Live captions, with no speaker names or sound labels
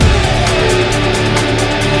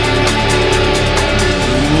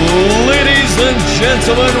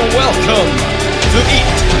gentlemen, welcome to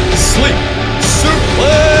Eat, Sleep,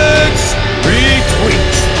 Suplex, Retweet.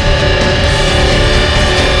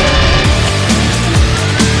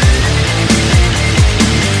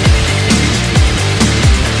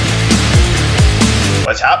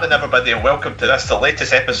 What's happening, everybody, and welcome to the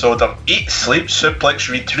latest episode of Eat, Sleep, Suplex,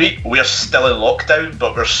 Retweet. We're still in lockdown,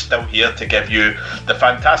 but we're still here to give you the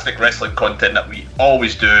fantastic wrestling content that we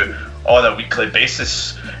always do on a weekly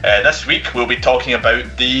basis. This week we'll be talking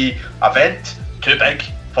about the event Too Big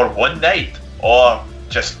for One Night, or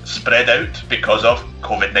just spread out because of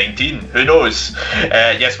COVID-19. Who knows?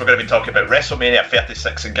 Yes, we're going to be talking about WrestleMania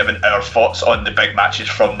 36 and giving our thoughts on the big matches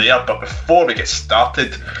from there. But before we get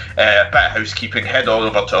started, a bit of housekeeping. Head all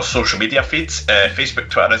over to our social media feeds, Facebook,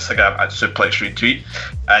 Twitter, Instagram at Suplex Retweet,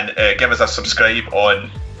 and give us a subscribe on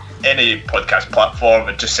any podcast platform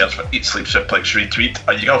and just search for Eat, Sleep, Suplex, Retweet.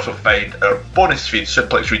 And you can also find our bonus feed,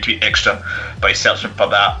 Suplex Retweet Extra, by searching for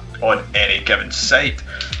that on any given site.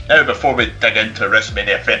 Now, before we dig into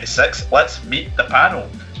WrestleMania 36, let's meet the panel.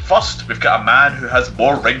 First, we've got a man who has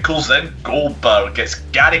more wrinkles than Goldberg. It's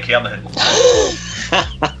Gary Kernahan.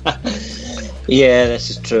 Yeah,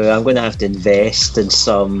 this is true. I'm going to have to invest in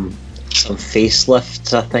some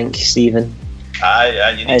facelifts, I think, Stephen.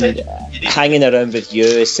 Aye, you need to. Hanging around with you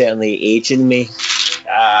is certainly aging me.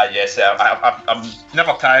 Yes, I'm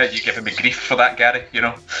never tired of you giving me grief for that, Gary, you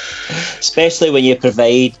know. Especially when you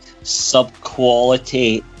provide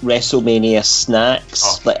sub-quality WrestleMania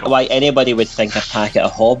snacks. Why anybody would think a packet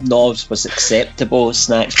of Hobnobs was acceptable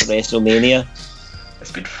snacks for WrestleMania.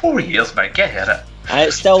 It's been 4 years, man, get at it.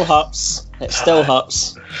 It still hurts. It still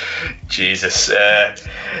hurts. Jesus.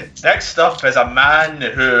 Next up is a man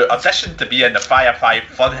who auditioned to be in the Firefly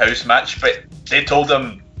Funhouse match, but they told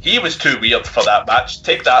him he was too weird for that match.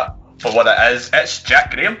 Take that for what it is. It's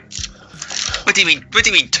Jack Graham. What do you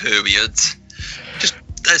mean too weird? Just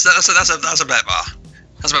that's a bit of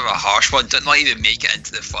a harsh one. Did not even make it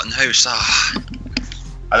into the Funhouse.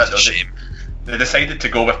 I don't know. Shame. They decided to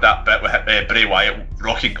go with that bit with Bray Wyatt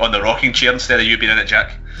rocking on the rocking chair instead of you being in it,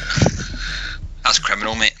 Jack. That's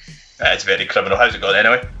criminal, mate. It's very criminal. How's it going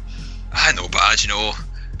anyway? I know, but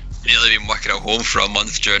really been working at home for a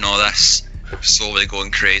month during all this. Slowly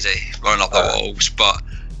going crazy, running up the walls, but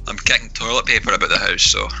I'm kicking toilet paper about the house,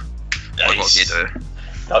 so nice. What can you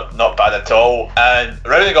do? Not bad at all. And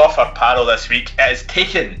rounding off our panel this week, it is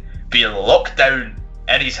Taken being locked down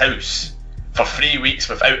in his house for 3 weeks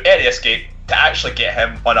without any escape to actually get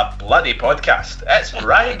him on a bloody podcast. It's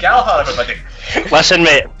Ryan Gallagher, everybody. Listen,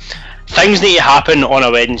 mate, things need to happen on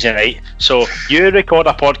a Wednesday night. So you record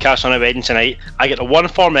a podcast on a Wednesday night, I get the one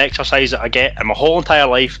form of exercise that I get in my whole entire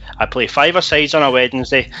life. I play 5-a-sides on a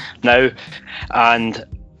Wednesday now, and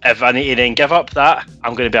if I need to then give up that,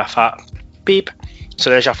 I'm going to be a fat beep. So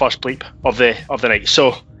there's your first bleep of the night.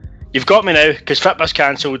 So you've got me now, because Fitbit's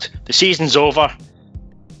cancelled, the season's over,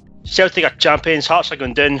 Celtic are champions, Hearts are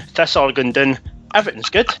going down, Thistle are going down,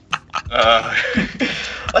 everything's good.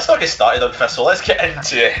 Let's not get started on Thistle. Let's get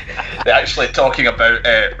into actually talking about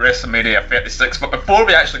WrestleMania 36. But before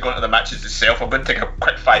we actually go into the matches itself, I'm going to take a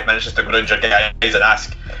quick 5 minutes just to ground your guys and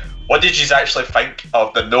ask, what did you actually think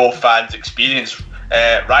of the no fans experience?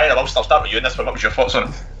 Ryan, I'll start with you on this one. What was your thoughts on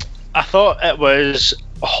it? I thought it was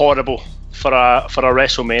horrible for a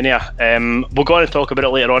WrestleMania. We'll go on and talk about it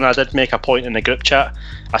later on. I did make a point in the group chat.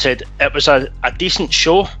 I said it was a decent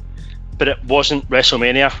show, but it wasn't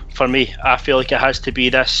WrestleMania for me. I feel like it has to be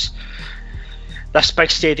this big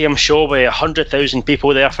stadium show with 100,000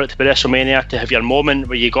 people there for it to be WrestleMania, to have your moment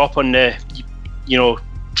where you go up on the,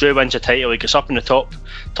 Drew wins the title, he gets up in the top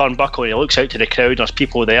turnbuckle and he looks out to the crowd and there's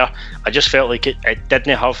people there. I just felt like it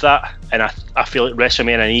didn't have that, and I feel like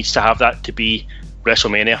WrestleMania needs to have that to be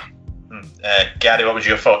WrestleMania. Gary, what was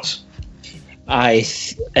your thoughts?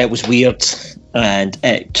 It was weird, and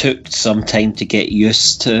it took some time to get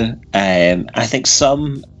used to. I think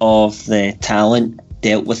some of the talent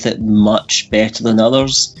dealt with it much better than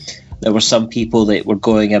others. There were some people that were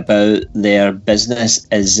going about their business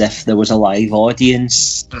as if there was a live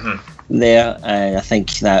audience there, and I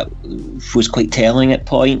think that was quite telling at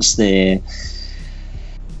points. But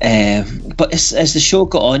as the show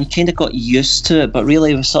got on, you kind of got used to it, but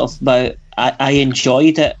really it was sort of about, I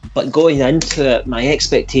enjoyed it, but going into it, my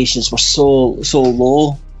expectations were so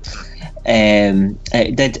low.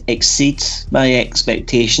 It did exceed my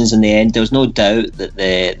expectations in the end. There was no doubt that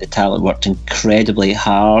the talent worked incredibly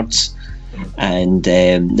hard, and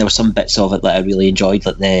there were some bits of it that I really enjoyed,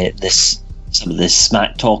 like some of the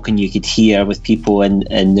smack talking you could hear with people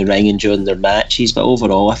in the ring and during their matches. But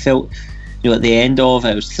overall, I felt at the end of it,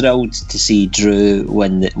 I was thrilled to see Drew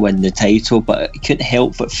win the title, but I couldn't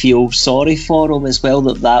help but feel sorry for him as well,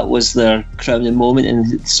 that was their crowning moment,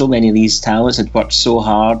 and so many of these talents had worked so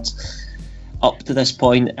hard up to this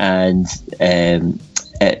point, and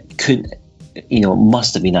it couldn't, it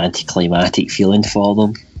must have been an anticlimactic feeling for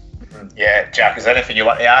them. Yeah, Jack, is there anything you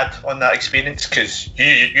want to add on that experience? Because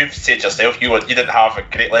you've said yourself you didn't have a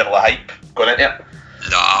great level of hype going into it.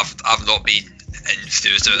 No, I've not been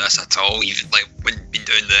enthused about this at all. Even like when been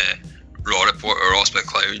doing the Raw Report or Ross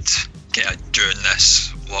McLeod kind of during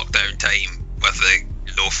this lockdown time with the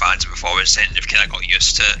no fans performance center, I've kind of got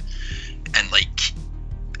used to it, and like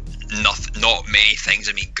not many things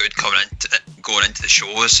have been good going into the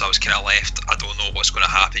shows, so I was kind of left, I don't know what's going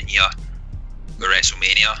to happen here with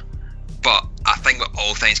WrestleMania. But I think with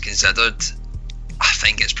all things considered, I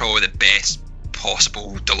think it's probably the best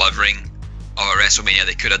possible delivering of a WrestleMania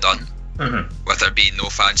they could have done, with there being no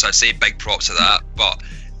fans. So I'd say big props to that, but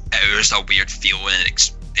it was a weird feeling and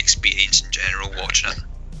experience in general watching it.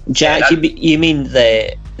 Jack, you mean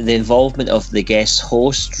the involvement of the guest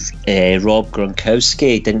host, Rob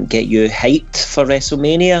Gronkowski, didn't get you hyped for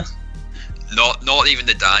WrestleMania? Not even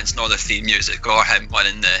the dance, not the theme music, or him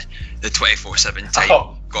winning the 24/7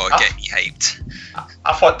 title. Get me hyped.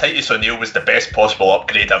 I thought Titus O'Neil was the best possible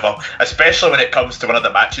upgrade ever, especially when it comes to one of the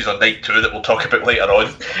matches on night 2 that we'll talk about later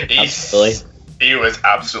on. He was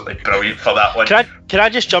absolutely brilliant for that one. Can I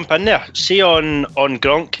just jump in there? See on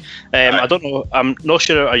Gronk, I don't know, I'm not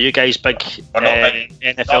sure, are you guys big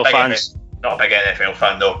NFL fans? Not a big NFL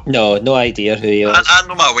fan though. No idea who he is. I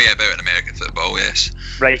know my way about in American football, yes.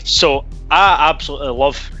 Right, so I absolutely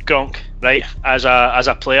love Gronk, right, as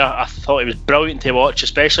a player. I thought he was brilliant to watch,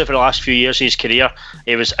 especially for the last few years of his career.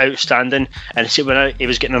 He was outstanding, and see when he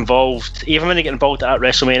was getting involved, even when he got involved at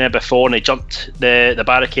WrestleMania before and he jumped the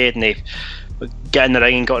barricade and he got in the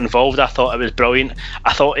ring and got involved, I thought it was brilliant.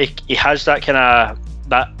 I thought he has that kind of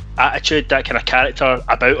that attitude, that kind of character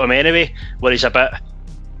about him anyway, where he's a bit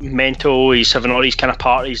mental, he's having all these kind of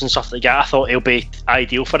parties and stuff like that. I thought he'll be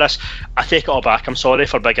ideal for this. I take it all back, I'm sorry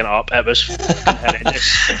for bigging it up, it was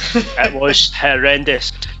horrendous. It was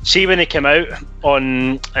horrendous. See when he came out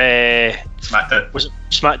on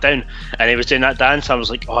SmackDown and he was doing that dance, I was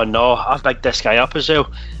like, oh no, I've bigged this guy up as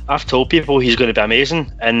well. I've told people he's going to be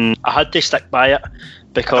amazing, and I had to stick by it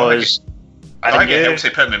because I think it helps to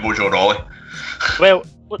put him in Mojo Rawley. Well,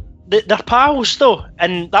 they're pals though,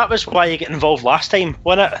 and that was why you get involved last time,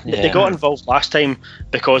 wasn't it? Yeah. They got involved last time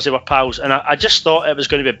because they were pals, and I just thought it was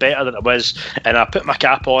going to be better than it was, and I put my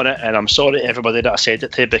cap on it, and I'm sorry to everybody that I said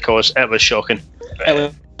it to because it was shocking.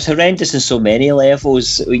 It was horrendous on so many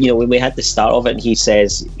levels. When we had the start of it and he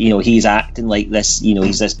says, he's acting like this,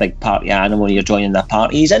 he's this big party animal and you're joining the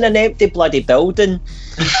party. He's in an empty bloody building.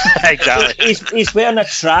 Exactly. He's wearing a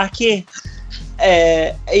trackie.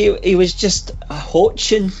 He was just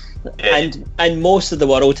hoaching. Yeah. And most of the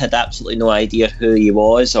world had absolutely no idea who he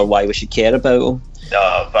was or why we should care about him.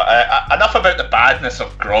 No, but enough about the badness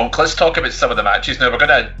of Gronk. Let's talk about some of the matches now. We're going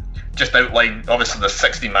to just outline, obviously there's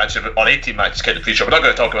 16 matches or 18 matches kind of pre-show. We're not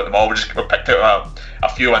going to talk about them all. We picked out a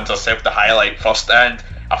few ones ourselves to highlight first, and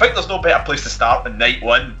I think there's no better place to start than night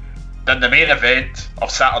 1 than the main event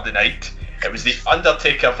of Saturday night. It was The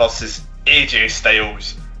Undertaker versus AJ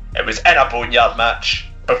Styles. It was in a Boneyard match.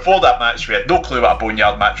 Before that match, we had no clue what a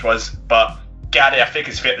Boneyard match was, but Gary, I think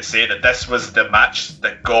it's fair to say that this was the match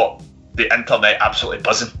that got the internet absolutely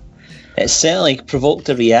buzzing. It certainly provoked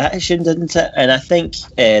a reaction, didn't it? And I think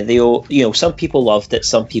some people loved it,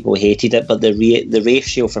 some people hated it, but the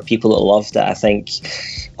ratio for people that loved it, I think,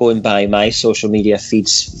 going by my social media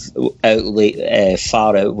feeds,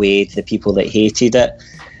 far outweighed the people that hated it.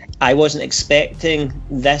 I wasn't expecting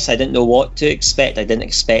this. I didn't know what to expect. I didn't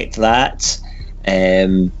expect that.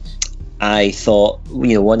 I thought,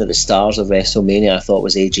 one of the stars of WrestleMania, I thought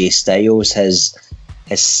was AJ Styles. His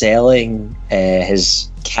selling, his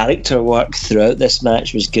character work throughout this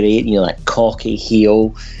match was great. That cocky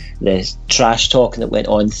heel, the trash talking that went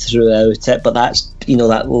on throughout it. But that's,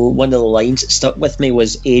 that one of the lines that stuck with me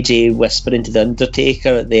was AJ whispering to the Undertaker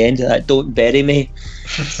at the end of that, "Don't bury me."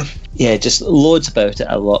 Yeah, just loads about it.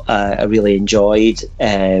 I really enjoyed.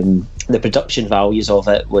 The production values of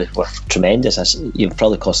it were tremendous. It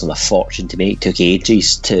probably cost them a fortune to make. Took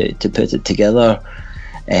ages to put it together.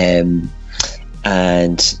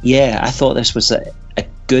 And yeah, I thought this was a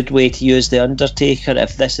good way to use the Undertaker.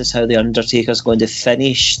 If this is how the Undertaker's going to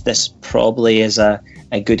finish, this probably is a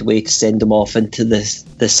good way to send him off into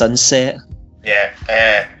the sunset.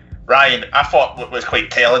 Yeah, Ryan, I thought what was quite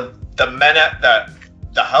telling, the minute that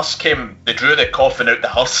the hearse came, they drew the coffin out the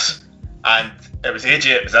hearse, and it was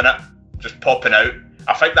AJ that was in it, just popping out.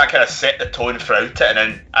 I think that kind of set the tone throughout it, and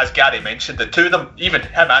then, as Gary mentioned, the two of them, even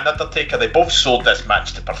him and Undertaker, they both sold this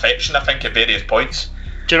match to perfection, I think, at various points.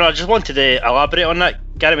 Do you know, I just wanted to elaborate on that.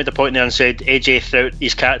 Gary made the point there and said AJ throughout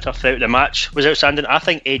his character throughout the match was outstanding. I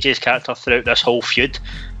think AJ's character throughout this whole feud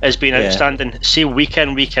has been outstanding. See, week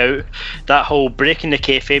in, week out, that whole breaking the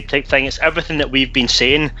kayfabe type thing, it's everything that we've been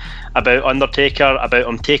saying about Undertaker, about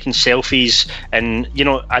him taking selfies, and, you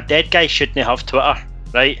know, a dead guy shouldn't have Twitter,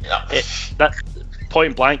 right? Yeah. That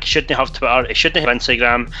point blank, shouldn't have Twitter, he shouldn't have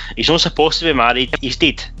Instagram, he's not supposed to be married, he's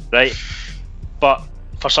dead, right? But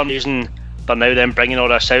for some reason, they're now then bringing all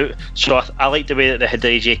this out, so I like the way that they had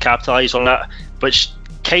AJ capitalise on that, which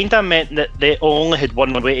kind of meant that they only had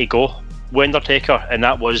one way to go with Undertaker, and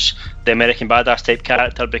that was the American Badass type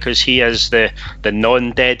character, because he is the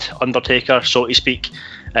non-dead Undertaker, so to speak.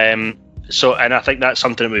 So, and I think that's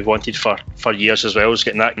something that we've wanted for years as well, is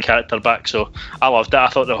getting that character back. So I loved it. I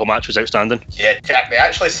thought the whole match was outstanding. Yeah, Jack, they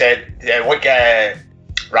actually said what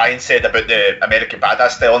Ryan said about the American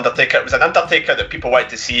Badass style Undertaker. It was an Undertaker that people wanted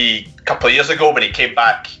to see a couple of years ago when he came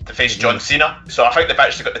back to face John Cena. So I think they've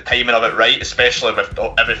actually got the timing of it right, especially with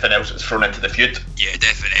everything else that's thrown into the feud. Yeah,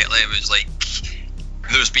 definitely. It was like,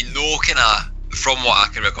 there's been no kind of, from what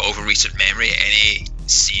I can recall from recent memory, any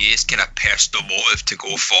serious kind of personal motive to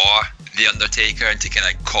go for the Undertaker and to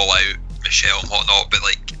kind of call out Michelle and whatnot, but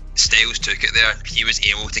like Styles took it there. He was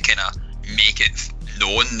able to kind of make it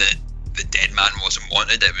known that the dead man wasn't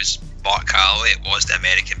wanted. It was Mark Calloway, it was the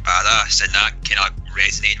American Badass, and that kind of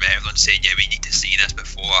resonated with everyone saying, yeah, we need to see this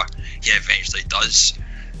before he eventually does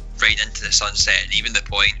ride into the sunset. And even the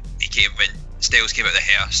point when Styles came out of the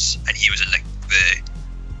hearse and he was in the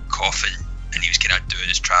coffin and he was kind of doing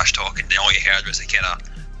his trash talk, and then all you heard was the kind of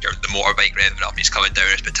the motorbike revving up and he's coming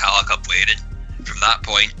down, his Metallica blaring. From that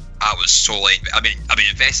point, I was so like, I've been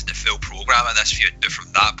invested in the full program in this feud, but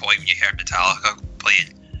from that point when you heard Metallica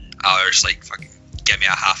playing, I was like, fucking give me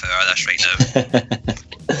a half hour of this right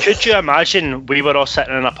now. Could you imagine we were all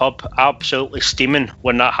sitting in a pub absolutely steaming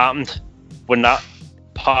when that happened? When that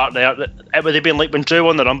part there, it would have been like when Drew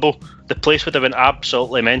won the Rumble, the place would have been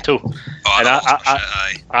absolutely mental. But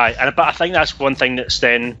I think that's one thing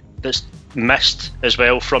that's missed as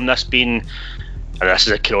well from this being, and this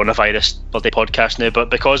is a coronavirus bloody podcast now, but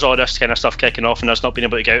because all this kind of stuff kicking off and us not being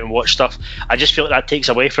able to get out and watch stuff, I just feel like that takes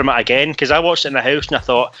away from it again, because I watched it in the house and I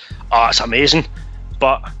thought, oh, it's amazing,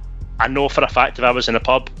 but I know for a fact if I was in a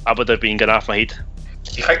pub, I would have been going off my head.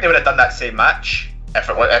 Do you think they would have done that same match if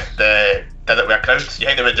they did it with a crowd? Do you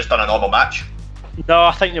think they would have just done a normal match? No,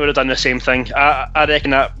 I think they would have done the same thing. I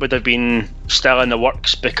reckon that would have been still in the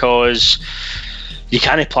works, because you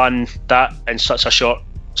can't plan that in such a short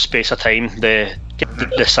space of time, the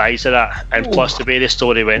size of that, and plus the way the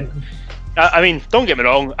story went. I mean, don't get me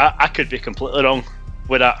wrong, I could be completely wrong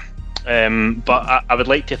with that, but I would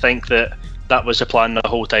like to think that was the plan the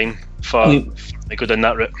whole time for to go down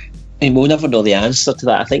that route. I mean, we'll never know the answer to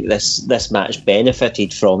that. I think this match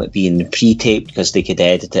benefited from it being pre-taped, because they could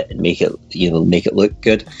edit it and make it look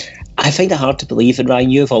good. I find it hard to believe, and Ryan,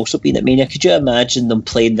 you've also been at Mania. Could you imagine them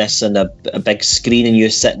playing this on a big screen and you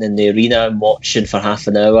sitting in the arena and watching for half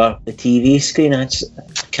an hour the TV screen? I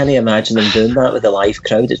can't imagine them doing that with a live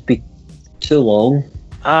crowd. It'd be too long.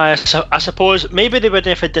 I suppose maybe they would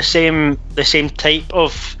have had the same type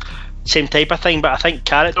of thing, but I think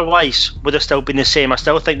character-wise would have still been the same. I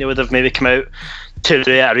still think they would have maybe come out to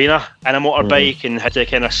the arena in a motorbike and had to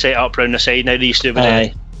kind of set up around the side. Now they used to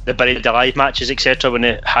do the Buried Alive matches, etc., when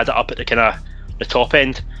they had it up at the kind of the top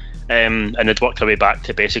end, and they'd work their way back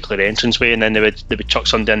to basically the entranceway, and then they would chuck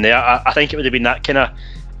something in there. I think it would have been that kind of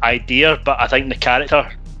idea, but I think the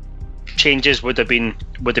character changes would have been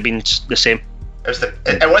the same. I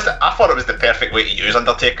thought it was the perfect way to use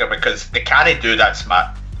Undertaker, because they can't do that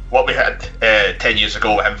smart. What we had 10 years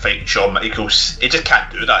ago with him fighting Shawn Michaels, he just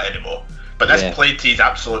can't do that anymore. But this played to his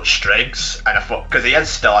absolute strengths, and because he is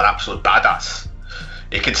still an absolute badass,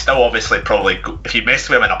 he can still obviously probably go, if you messed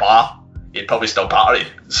with him in a bar, he'd probably still party.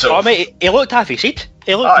 So, mate, he looked half his heat.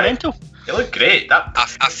 He looked mental. He looked great. I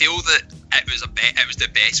feel that it was the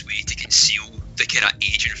best way to conceal the kind of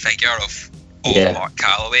aging figure of Mark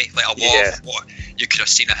Calloway. Like a lot of what you could have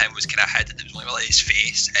seen of him was kind of hidden. It was only really his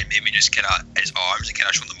face and maybe just kind of his arms and kind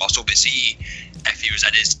of showing the muscle. But see, if he was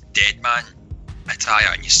in his dead man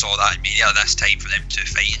attire and you saw that in Mania this time for them two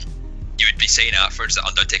fighting, you would be saying afterwards that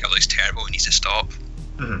Undertaker looks terrible and needs to stop.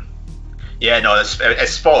 Mm-hmm. Yeah, no,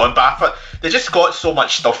 it's spot on. But they just got so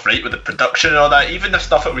much stuff right with the production and all that. Even the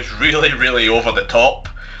stuff that was really, really over the top.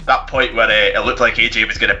 That point where it looked like AJ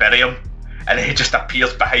was going to bury him, and he just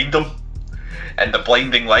appears behind him in the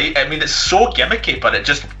blinding light. I mean, it's so gimmicky, but it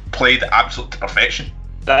just played absolute to perfection.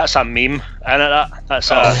 That's a meme, isn't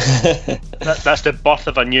it? That's the birth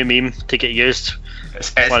of a new meme to get used.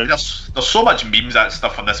 There's so much memes and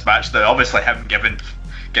stuff on this match. That obviously him giving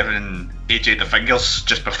AJ the fingers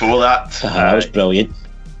just before that. That was brilliant.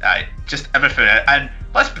 Just everything. And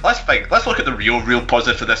let's look at the real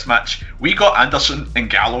positive for this match. We got Anderson and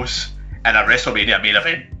Gallows in a WrestleMania main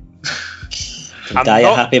event.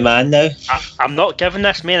 A happy man now. I'm not giving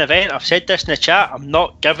this main event. I've said this in the chat. I'm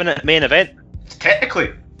not giving it main event. It's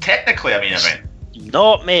technically a main event.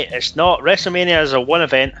 No, mate, it's not. WrestleMania is a one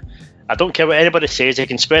event. I don't care what anybody says. They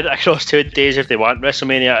can spread it across 2 days if they want.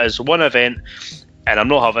 WrestleMania is one event, and I'm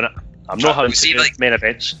not having it. I'm not having main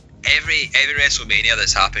events. Every WrestleMania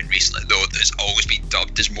that's happened recently, though, there's always been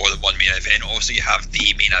dubbed as more than one main event. Also, you have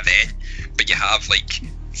the main event, but you have like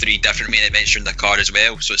 3 different main events during the card as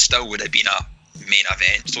well. So it still would have been a main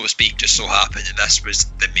event, so to speak. Just so happened that this was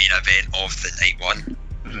the main event of the night one.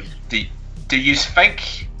 Do you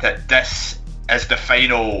think that this is the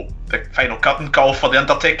final curtain call for the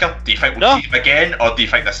Undertaker? Do you think we'll see him again, or do you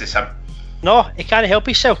think this is him? No, he can't help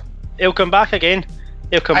himself. He'll come back again.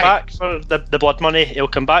 He'll come back for the blood money. He'll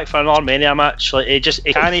come back for another Mania match. Like he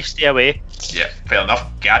can't stay away. Yeah, fair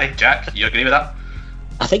enough. Gary, Jack, you agree with that?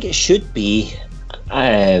 I think it should be.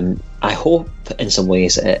 I hope in some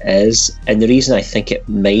ways it is, and the reason I think it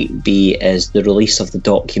might be is the release of the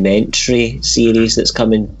documentary series that's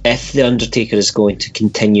coming. If the Undertaker is going to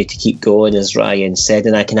continue to keep going, as Ryan said,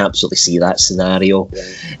 and I can absolutely see that scenario,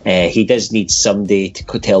 he does need somebody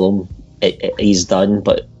to tell him he's done,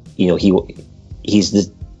 but you know he's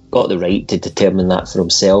got the right to determine that for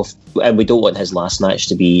himself, and we don't want his last match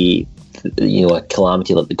to be, you know, a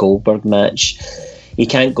calamity like the Goldberg match. He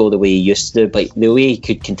can't go the way he used to, but the way he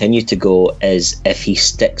could continue to go is if he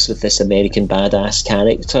sticks with this American Badass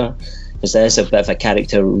character, because there is a bit of a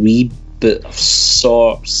character reboot of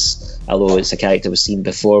sorts, although it's a character we've seen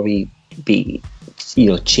before. We be, you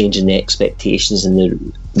know, changing the expectations and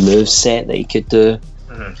the move set that he could do.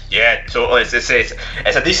 Mm-hmm. Yeah, totally. It's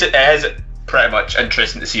a decent. It is pretty much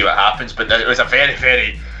interesting to see what happens, but it was a very,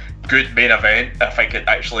 very good main event. I think it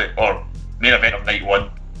actually, or main event of night one.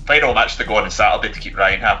 Final match to go on Saturday to keep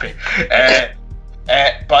Ryan happy.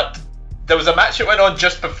 But there was a match that went on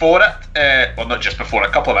just before it, well, not just before, a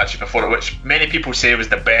couple of matches before it, which many people say was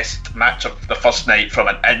the best match of the first night from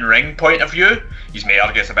an in-ring point of view. You may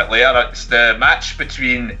argue it's a bit later. It's the match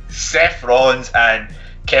between Seth Rollins and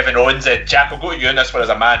Kevin Owens. Jack, I'll go to you on this one as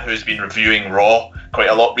a man who's been reviewing Raw quite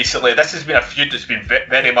a lot recently. This has been a feud that's been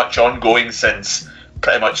very much ongoing since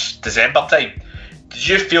pretty much December time. Did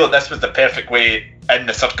you feel that this was the perfect way, in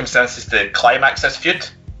the circumstances, to climax this feud?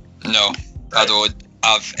 No, I don't.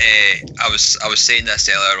 I was saying this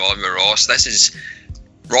earlier on with Ross. This is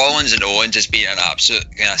Rollins and Owens has been an absolute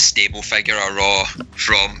kind of stable figure of Raw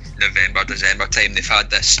from November, December time. They've had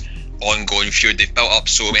this ongoing feud. They've built up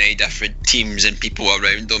so many different teams and people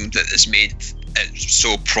around them that it's made it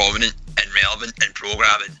so prominent and relevant in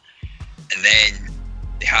programming. And then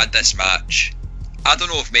they had this match. I don't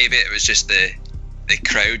know if maybe it was just the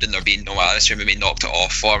crowd and there being no atmosphere maybe knocked it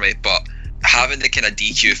off for me, but having the kind of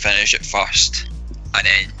DQ finish at first and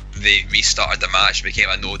then they restarted the match, became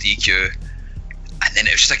a no DQ, and then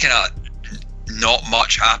it was just kind of not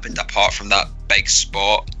much happened apart from that big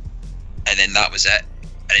spot, and then that was it.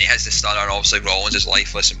 And then he hits the stunner, and obviously Rollins is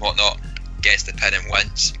lifeless and whatnot, gets the pin and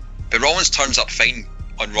wins. But Rollins turns up fine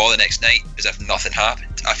on Raw the next night as if nothing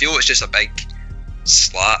happened. I feel it's just a big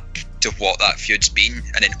slap to what that feud's been,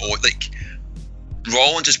 and then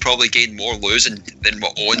Rollins has probably gained more losing than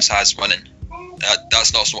what Owens has winning.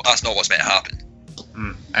 That's not what's meant to happen.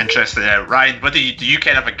 Interesting. Ryan, do you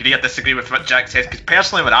kind of agree or disagree with what Jack says? Because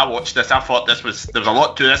personally, when I watched this, I thought there was a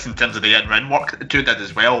lot to this in terms of the in-ring work that the two did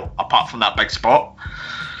as well, apart from that big spot.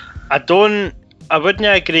 I wouldn't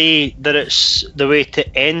agree that it's the way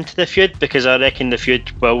to end the feud, because I reckon the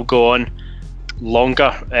feud will go on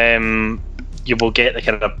longer. You will get the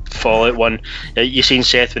kind of fallout one. You seen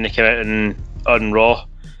Seth when he came out on Raw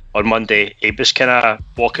on Monday. He was kind of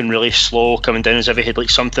walking really slow, coming down as if he had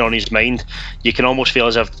like something on his mind. You can almost feel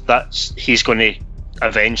as if he's going to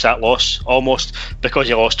avenge that loss, almost, because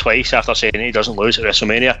he lost twice after saying he doesn't lose at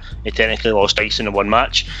WrestleMania. He technically lost twice in the one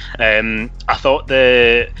match. I thought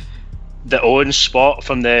the Owens spot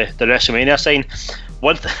from the WrestleMania sign,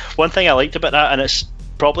 one thing I liked about that, and it's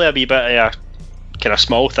probably a wee bit of a kind of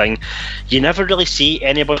small thing, you never really see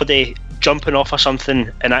anybody jumping off of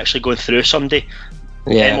something and actually going through somebody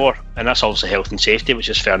anymore, and that's obviously health and safety, which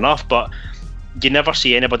is fair enough, but you never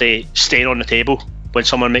see anybody staying on the table when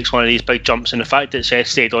someone makes one of these big jumps, and the fact that Seth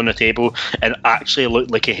stayed on the table and actually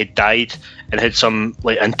looked like he had died and had some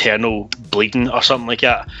like internal bleeding or something like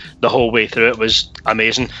that the whole way through it was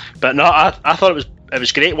amazing. But no, I thought it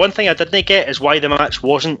was great. One thing I didn't get is why the match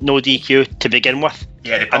wasn't no DQ to begin with.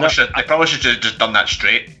 Yeah, they probably should have just done that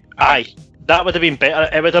straight. Aye, that would have been better.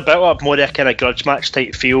 It would have built up more of a kind of grudge match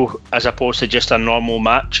type feel as opposed to just a normal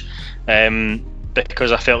match,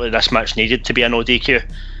 because I felt like this match needed to be a no DQ.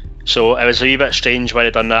 So it was a wee bit strange why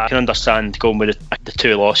they done that. I can understand going with the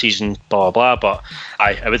 2 losses and blah blah blah, but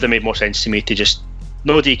it would have made more sense to me to just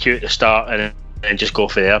no DQ at the start and just go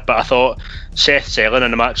for there. But I thought Seth selling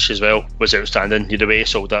in the match as well was outstanding. The way he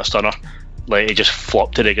sold that stunner, like he just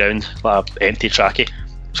flopped to the ground like an empty trachea. It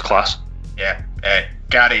was class. Yeah,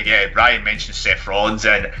 Gary. Yeah, Ryan mentioned Seth Rollins,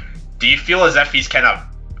 and do you feel as if he's kind of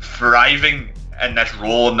thriving in this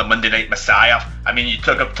role in the Monday Night Messiah? I mean, you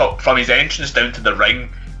took from his entrance down to the ring,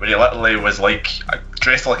 where he literally was like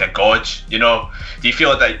dressed like a god. You know, do you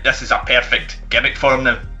feel that this is a perfect gimmick for him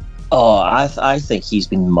now? Oh, I think he's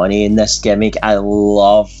been money in this gimmick. I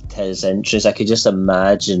loved his entrance. I could just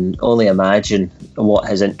only imagine what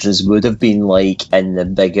his entrance would have been like in the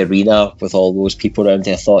big arena with all those people around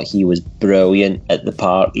him. I thought he was brilliant at the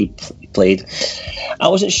part he played. I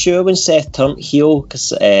wasn't sure when Seth turned heel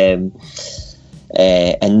because and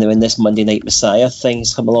when this Monday Night Messiah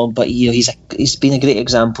thing's come along, but he's been a great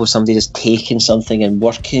example of somebody just taking something and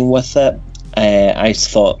working with it. I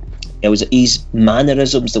thought it was his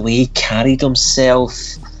mannerisms, the way he carried himself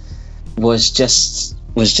was just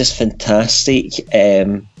fantastic.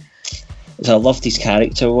 So I loved his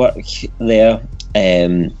character work there.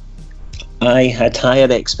 I had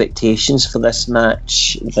higher expectations for this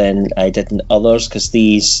match than I did in others because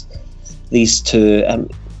these two,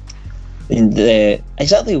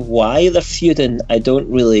 exactly why they're feuding, I don't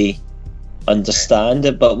really understand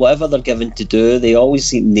it, but whatever they're given to do, they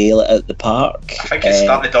always nail it out the park. I think it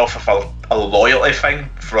started off with a loyalty thing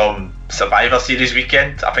from Survivor Series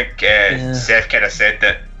weekend. I think Seth kind of said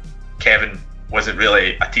that Kevin wasn't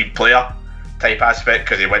really a team player type aspect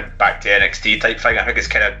because he went back to NXT type thing. I think it's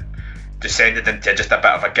kind of descended into just a bit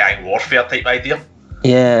of a gang warfare type idea.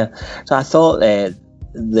 Yeah, so I thought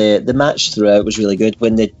the match throughout was really good.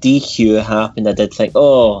 When the DQ happened, I did think,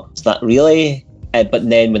 oh, is that really? But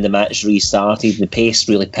then when the match restarted, the pace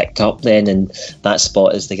really picked up then, and that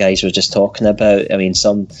spot, as the guys were just talking about, I mean,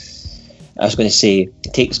 I was going to say,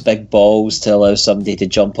 it takes big balls to allow somebody to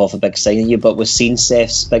jump off a big sign of you, but we've seen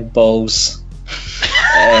Seth's big balls.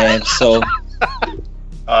 So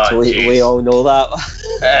we all know that.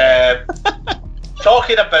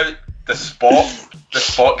 Talking about the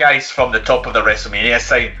spot guys from the top of the WrestleMania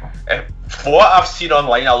sign, for what I've seen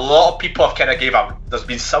online, a lot of people have kind of gave up. There's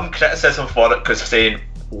been some criticism for it because saying,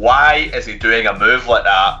 why is he doing a move like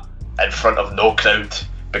that in front of no crowd?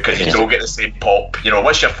 Because you don't get the same pop. You know,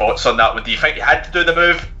 what's your thoughts on that? Do you think he had to do the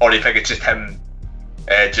move, or do you think it's just him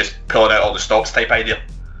just pulling out all the stops type idea?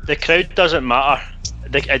 The crowd doesn't matter.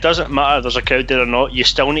 It doesn't matter if there's a crowd there or not. You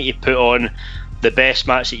still need to put on the best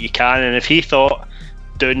match that you can. And if he thought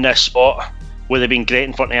doing this spot would have been great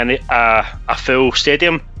in front of a full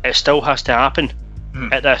stadium, it still has to happen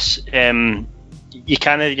at this. You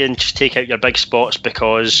can't again just take out your big spots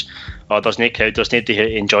because there's no crowd, there's nobody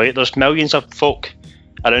to enjoy it. There's millions of folk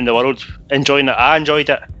around the world enjoying it. I enjoyed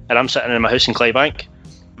it, and I'm sitting in my house in Clydebank.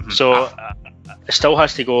 So it still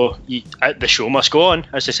has to go. The show must go on,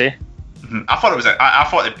 as they say. I thought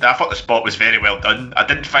I thought the spot was very well done.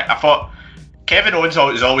 I thought Kevin Owens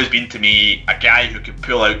has always been to me a guy who can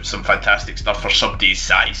pull out some fantastic stuff for somebody's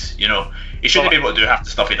size. You know, he shouldn't be able to do half the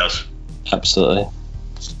stuff he does. Absolutely.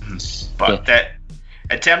 But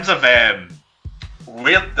in terms of there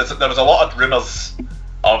was a lot of rumours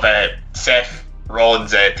of Seth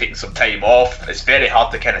Rollins taking some time off. It's very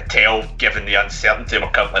hard to kind of tell given the uncertainty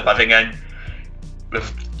we're currently living in.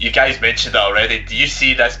 You guys mentioned it already. Do you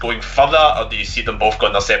see this going further, or do you see them both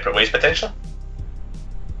going their separate ways potentially?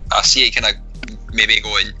 I see it kind of maybe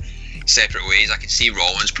going separate ways. I can see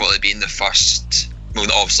Rollins probably being the first, well,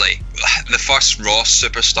 obviously the first Raw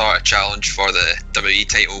superstar to challenge for the WWE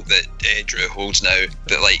title that Drew holds now.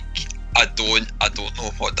 But like, I don't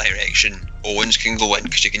know what direction Owens can go in,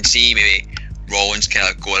 because you can see maybe Rollins kind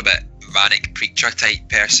of going a bit manic preacher type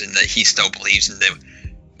person, that he still believes in the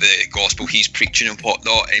gospel he's preaching and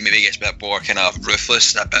whatnot, and he maybe gets a bit more kind of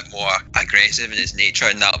ruthless and a bit more aggressive in his nature,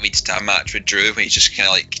 and that leads to a match with Drew when he's just kind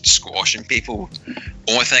of like squashing people.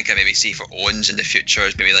 Only thing I maybe see for Owens in the future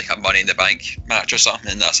is maybe like a Money in the Bank match or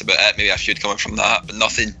something, and that's about it. Maybe a feud coming from that, but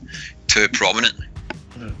nothing too prominent.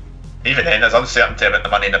 Even then, there's uncertainty about the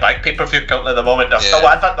Money in the Bank pay-per-view currently at the moment. They're still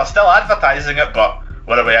advertising it, but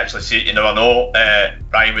What do we actually see? You never know.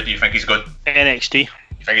 Ryan, what do you think he's going? NXT.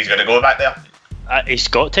 You think he's going to go back there? He's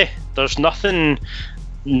got to. There's nothing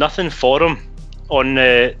for him on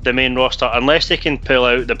the main roster unless they can pull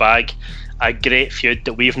out the bag a great feud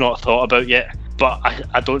that we've not thought about yet. But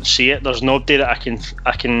I don't see it. There's nobody that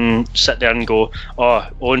I can sit there and go, oh,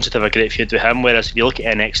 Owens would have a great feud with him. Whereas if you look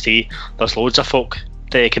at NXT, there's loads of folk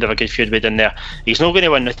that could have a good feud with in there. He's not going to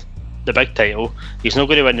win the big title. He's not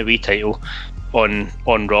going to win the wee title on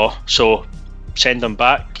Raw. So send him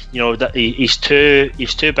back. You know that he's too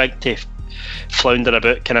big to flounder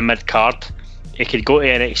about kind of mid card. He could go to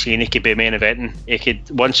NXT and he could be main eventing. He could,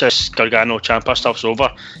 once this Gargano Ciampa stuff's over,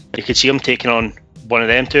 you could see him taking on one of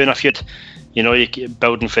them two in a feud. You know, you keep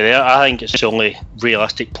building for there. I think it's the only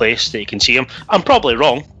realistic place that you can see him. I'm probably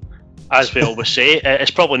wrong, as we always say.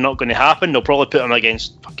 It's probably not going to happen. They'll probably put him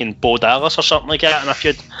against fucking Bo Dallas or something like that in a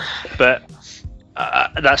feud. But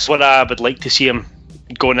that's what I would like to see him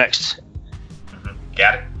go next.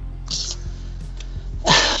 Gary?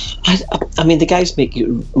 I mean, the guys make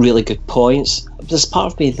really good points. There's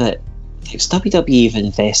part of me that thinks WWE have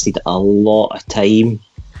invested a lot of time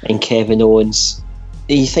in Kevin Owens.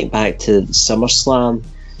 You think back to SummerSlam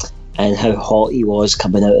and how hot he was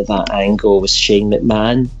coming out of that angle with Shane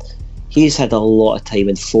McMahon. He's had a lot of time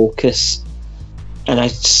and focus, and I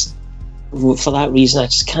just, for that reason, I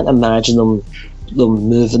just can't imagine them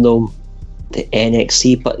moving them to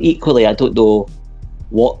NXT. But equally, I don't know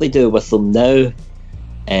what they do with them now.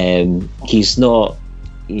 He's not,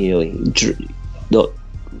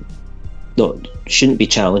 shouldn't be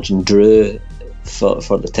challenging Drew for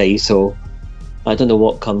the title. I don't know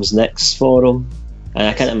what comes next for him, and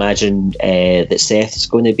I can't imagine that Seth's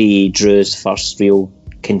going to be Drew's first real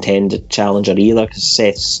contender challenger either, because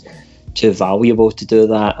Seth's too valuable to do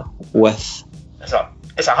that with.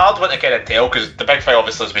 It's a hard one to kind of tell, because the big thing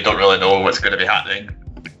obviously is we don't really know what's going to be happening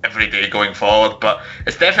every day going forward, but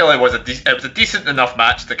it definitely was a decent enough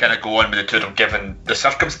match to kind of go on with the two of them given the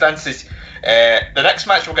circumstances. The next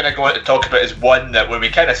match we're going to go on to talk about is one that when we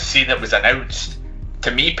kind of seen it was announced, to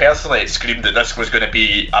me personally it screamed that this was going to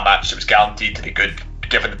be a match that was guaranteed to be good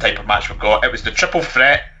given the type of match we've got. It was the triple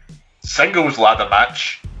threat singles ladder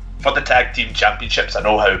match for the tag team championships. I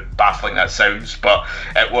know how baffling that sounds, but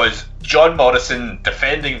it was John Morrison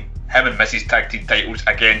defending him and Mrs. tag team titles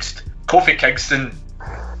against Kofi Kingston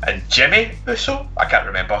and Jimmy Uso? I can't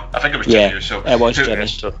remember. I think it was Jimmy Uso. It was Jimmy.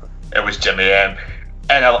 It was Jimmy.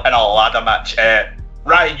 In a ladder match.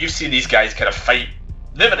 Ryan, you've seen these guys kind of fight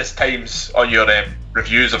numerous times on your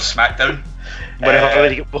reviews of SmackDown.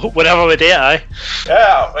 Whenever we do it, aye.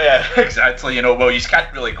 Yeah, exactly. You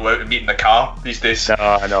can't really go out and meet in the car these days. No,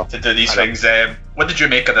 I know. To do these things. What did you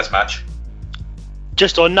make of this match?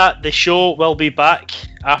 Just on that, the show will be back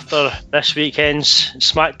after this weekend's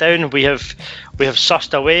SmackDown. We have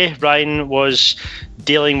sussed away. Ryan was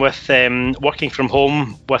dealing with working from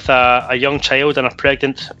home with a young child and a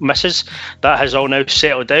pregnant missus. That has all now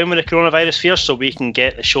settled down with the coronavirus fear, so we can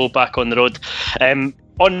get the show back on the road.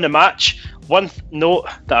 On the match, one note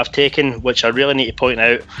that I've taken, which I really need to point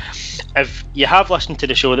out, if you have listened to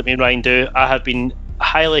the show that me and Ryan do, I have been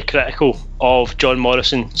highly critical of John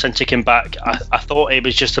Morrison since he came back. I thought he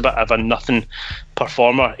was just a bit of a nothing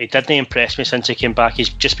performer. He didn't impress me since he came back. He's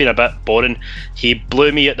just been a bit boring. He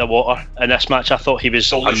blew me at the water in this match. I thought he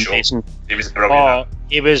was amazing. He was brilliant.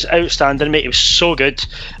 He was outstanding, mate. He was so good.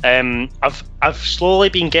 I've slowly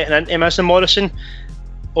been getting into him as a Morrison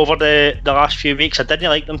over the last few weeks. I didn't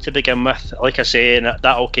like them to begin with, like I say, and that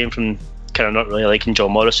all came from kind of not really liking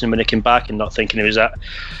John Morrison when he came back and not thinking he was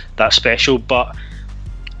that special. But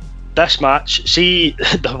this match, see,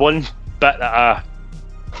 the one bit that I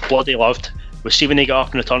bloody loved was see when he got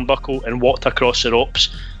up in the turnbuckle and walked across the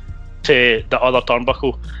ropes to the other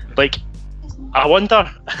turnbuckle. Like, I wonder,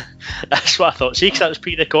 that's what I thought. See, because that was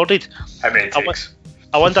pre-recorded. How many takes?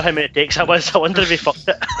 I wonder how many takes it was. I wonder if he fucked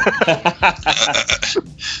it.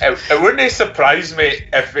 It wouldn't surprise me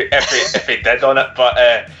if he did on it, but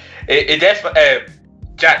it definitely.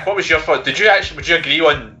 Jack, what was your thought? Would you agree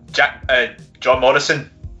on John Morrison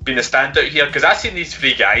being the standout here? Because I seen these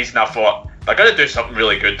three guys and I thought they're going to do something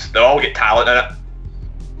really good. They'll all get talent in it.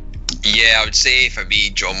 Yeah, I would say for me,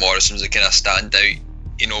 John Morrison's a kind of standout.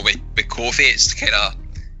 With Kofi, it's kind of,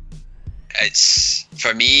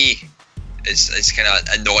 for me, it's kind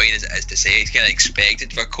of annoying as it is to say. It's kind of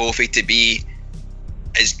expected for Kofi to be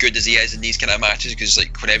as good as he is in these kind of matches, because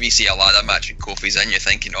like whenever you see a ladder match and Kofi's in, you're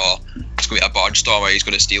thinking, oh, it's going to be a barnstormer, he's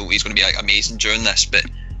going to steal, he's going to be like amazing during this. But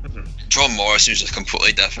John Morrison's a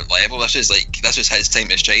completely different level. This was his time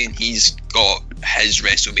to shine. He's got his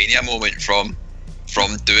WrestleMania moment from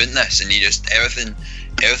doing this, and he just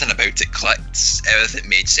everything about it clicked. Everything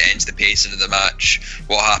made sense. The pacing of the match,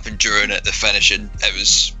 what happened during it, the finishing. I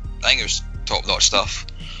think it was top-notch stuff.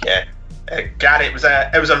 Yeah, Gary, it was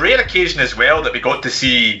a rare occasion as well that we got to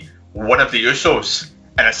see one of the Usos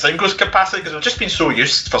in a singles capacity, because we've just been so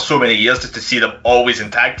used for so many years just to see them always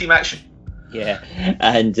in tag team action. Yeah,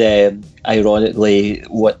 and ironically,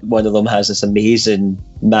 one of them has this amazing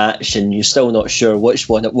match, and you're still not sure which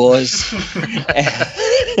one it was.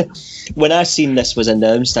 When I seen this was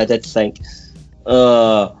announced, I did think,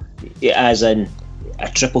 as in a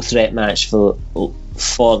triple threat match for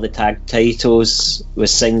the tag titles with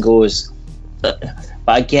singles. But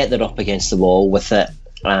I get they're up against the wall with it,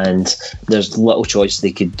 and there's little choice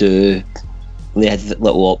they could do. They had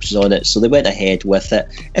little options on it, so they went ahead with it.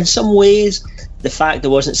 In some ways, the fact there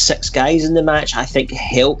wasn't 6 guys in the match, I think,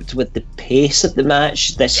 helped with the pace of the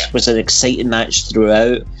match. This was an exciting match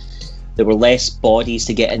throughout. There were less bodies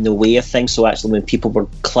to get in the way of things, so actually when people were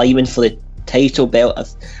climbing for the title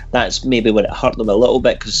belt, that's maybe when it hurt them a little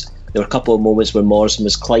bit, because there were a couple of moments where Morrison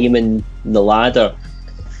was climbing the ladder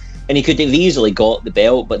and he could have easily got the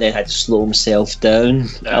belt, but then had to slow himself down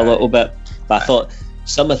a little bit. But I thought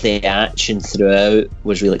some of the action throughout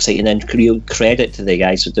was really exciting, and real credit to the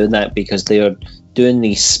guys for doing that, because they are doing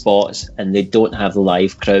these spots and they don't have the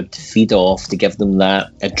live crowd to feed off to give them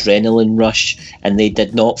that adrenaline rush, and they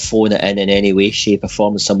did not phone it in any way, shape or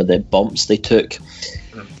form. Some of the bumps they took,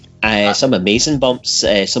 some amazing bumps,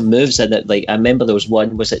 some moves in it. Like I remember there was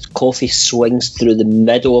one, was it Kofi swings through the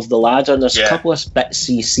middle of the ladder, and there's a couple of bits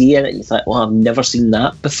you see in it, you thought, well, I've never seen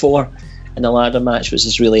that before in a ladder match, which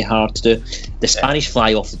is really hard to do. The Spanish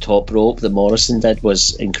fly off the top rope that Morrison did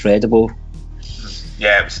was incredible.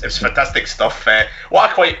 Yeah, it was fantastic stuff. They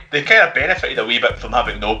kind of benefited a wee bit from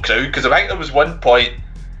having no crowd, because I think there was one point,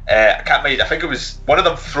 I can't mind, I think it was one of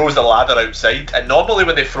them throws the ladder outside, and normally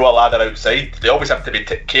when they throw a ladder outside, they always have to be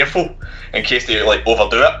careful in case they like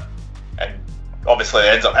overdo it, and obviously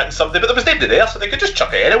it ends up hitting somebody, but there was nobody there, so they could just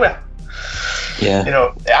chuck it anywhere. Yeah. You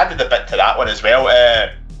know, it added a bit to that one as well.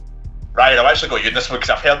 Ryan, I've actually got you in this one, because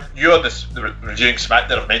I've heard you on this reviewing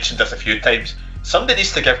SmackDown have mentioned this a few times. Somebody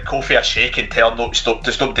needs to give Kofi a shake and tell him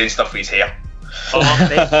to stop doing stuff with his hair.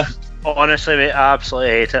 Honestly, mate, I absolutely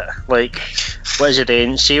hate it. Like, what is he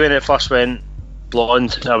doing? See, when it first went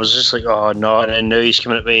blonde, I was just like, oh no, and then now he's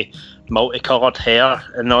coming out with multicoloured hair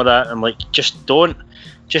and all that. I'm like, just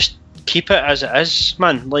keep it as it is,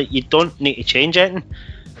 man. Like, you don't need to change anything.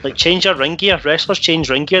 Like, change your ring gear. Wrestlers change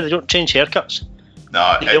ring gear, they don't change haircuts.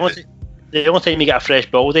 No, the only time you get a fresh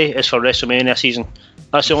baldy is for WrestleMania season.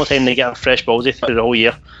 That's the only time they get a fresh baldy through the whole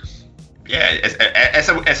year. Yeah,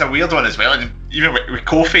 it's a weird one as well. And even with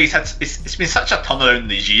Kofi, it's been such a turnaround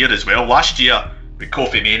this year as well. Last year with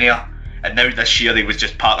Kofi Mania, and now this year he was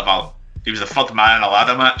just he was the third man in a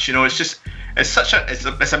ladder match. You know,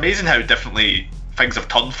 it's amazing how differently things have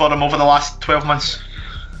turned for him over the last 12 months.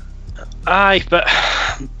 Aye, but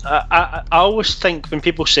I always think when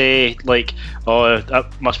people say like, oh,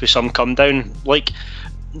 that must be some come down, like,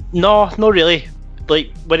 no, not really.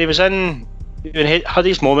 Like when he had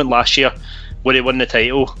his moment last year where he won the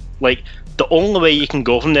title, like the only way you can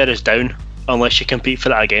go from there is down unless you compete for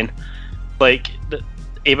that again. Like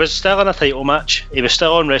he was still in a title match, he was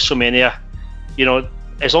still on WrestleMania. You know,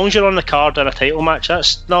 as long as you're on the card in a title match,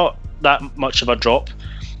 that's not that much of a drop.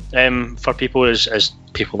 For people as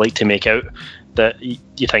people like to make out, that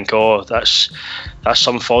you think, oh, that's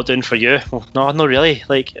some fall down for you. Well, no, not really.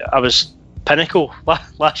 Like I was Pinnacle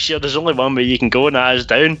last year. There's only one way you can go, and that is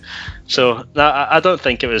down. So I don't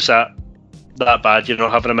think it was that bad. You know,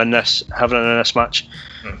 having him in this match.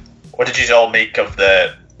 What did you all make of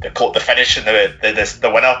the finish and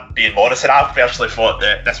the winner being Morrison? I personally thought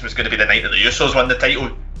that this was going to be the night that the Usos won the title.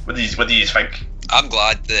 What do you think? I'm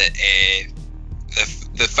glad that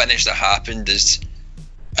the finish that happened it's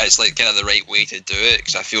like kind of the right way to do it,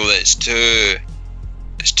 because I feel that it's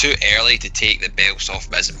too early to take the belts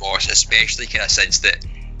off Miz and Morrison, especially kind of since that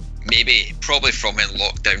probably from when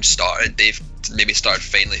lockdown started, they've maybe started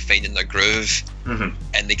finally finding their groove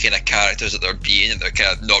and the kind of characters that they're being, and they're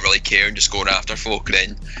kind of not really caring, just going after folk and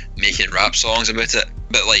then making rap songs about it.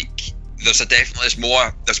 But like there's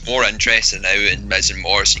more interest now in Miz and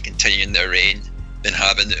Morrison continuing their reign than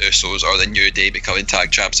having the Usos or the New Day becoming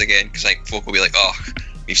tag champs again, because like folk will be like, oh,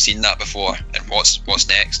 we've seen that before, and what's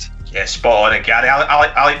next? Yeah, spot on. And Gary,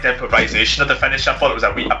 I like the improvisation of the finish. I thought it was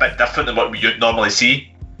a bit different than what we would normally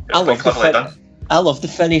see. I love the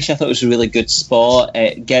finish. I thought it was a really good spot.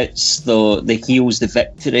 It gets the heels the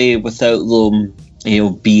victory without them,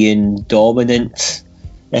 being dominant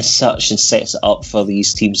as such, and sets it up for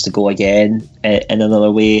these teams to go again in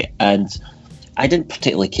another way. And I didn't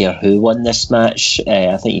particularly care who won this match.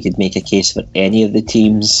 I think you could make a case for any of the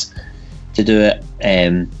teams to do it,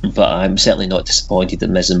 but I'm certainly not disappointed that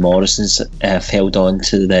Miz and Morrison's have held on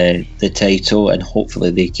to the title, and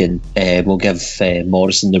hopefully they can will give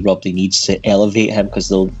Morrison the rub he needs to elevate him, because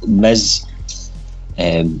the Miz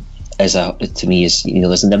to me is,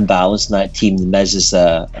 there's an imbalance in that team. The Miz is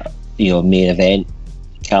a main event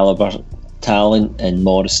caliber talent, and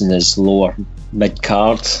Morrison is lower mid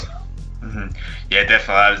card. Mm-hmm. Yeah,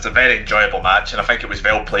 definitely. It was a very enjoyable match, and I think it was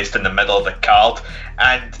well placed in the middle of the card,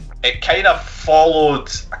 and it kind of followed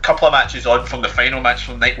a couple of matches on from the final match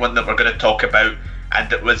from night one that we're going to talk about,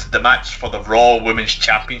 and it was the match for the Raw Women's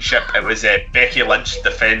Championship. It was Becky Lynch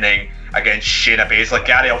defending against Shayna Baszler.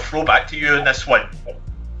 Gary, I'll throw back to you on this one.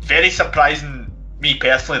 Very surprising, me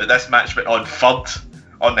personally, that this match went on third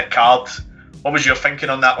on the card. What was your thinking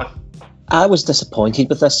on that one? I was disappointed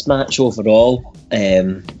with this match overall.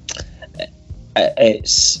 By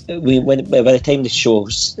the time the show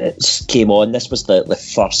came on, this was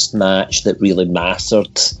the first match that really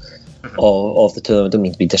mattered of the two. I don't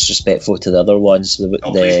mean to be disrespectful to the other ones. The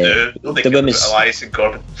women's Elias and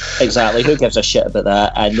Corbin. Exactly. Who gives a shit about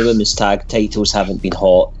that? And the women's tag titles haven't been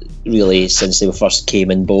hot really since they first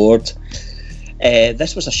came on board.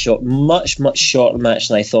 This was a much shorter match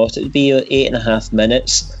than I thought it would be. 8.5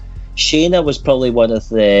 minutes. Shayna was probably one of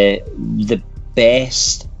the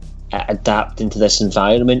best at adapting to this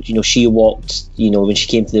environment. She walked, when she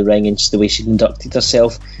came to the ring, and the way she conducted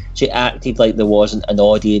herself, she acted like there wasn't an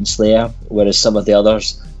audience there, whereas some of the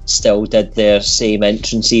others still did their same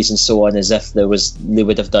entrances and so on as if they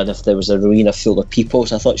would have done if there was an arena full of people.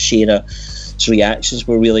 So I thought Shayna's reactions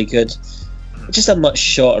were really good. Just a much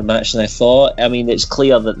shorter match than I thought. I mean, it's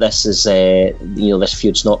clear that this is this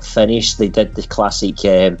feud's not finished. They did the classic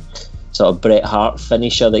sort of Bret Hart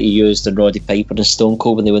finisher that he used in Roddy Piper and Stone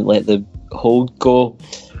Cold when they wouldn't let the hold go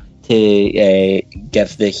to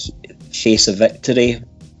give the face a victory.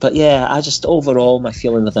 But yeah, overall my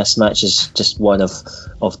feeling with this match is just one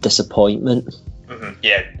of disappointment. Mm-hmm.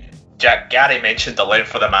 Yeah, Gary mentioned the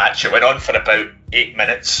length of the match. It went on for about 8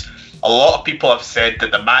 minutes. A lot of people have said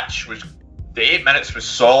that the 8 minutes was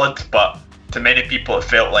solid, but to many people it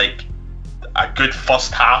felt like a good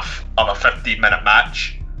first half of a 15-minute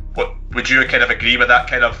match. Would you kind of agree with that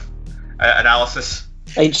kind of analysis?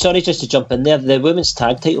 Sorry, just to jump in there, the women's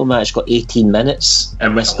tag title match got 18 minutes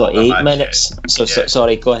and this got 8 minutes. Yeah. So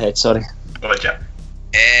sorry, go ahead. Sorry. Go ahead, Jim.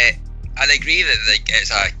 I'd agree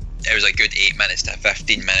that it was a good 8 minutes to a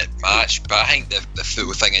 15-minute match, but I think the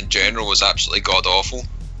full thing in general was absolutely god awful.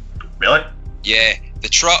 Really? Yeah, the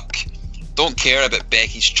truck. Don't care about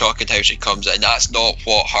Becky's truck and how she comes in. That's not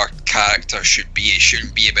what her character should be. It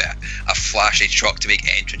shouldn't be about a flashy truck to make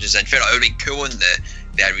entrances in. Fair enough, it would be cool in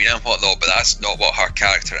the arena and whatnot, but that's not what her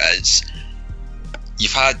character is.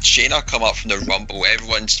 You've had Shayna come up from the Rumble.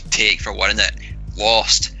 Everyone's take for winning it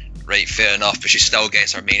lost. Right, fair enough, but she still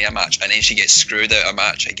gets her Mania match, and then she gets screwed out of a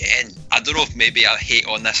match again. I don't know if maybe I hate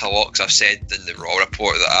on this a lot, because I've said in the Raw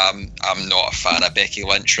report that I'm not a fan of Becky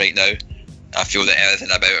Lynch right now. I feel that everything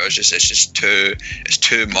about her is just too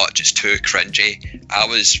much, it's too cringy. I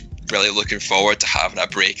was really looking forward to having a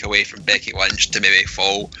breakaway from Becky Lynch to maybe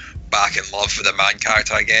fall back in love with the man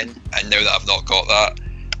character again, and now that I've not got that,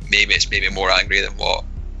 maybe it's made me more angry than what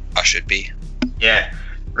I should be. Yeah,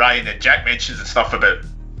 Ryan and Jack mentions the stuff about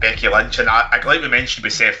Becky Lynch, and like we mentioned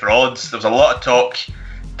with Seth Rollins, there was a lot of talk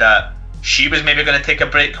that she was maybe going to take a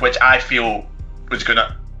break, which I feel was going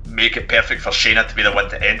to make it perfect for Shayna to be the one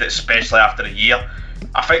to end it, especially after a year.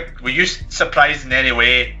 I think, were you surprised in any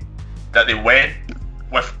way that they went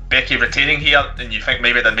with Becky retaining here, and you think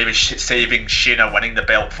maybe they're saving Shayna winning the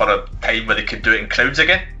belt for a time where they could do it in crowds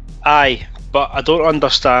again? Aye, but I don't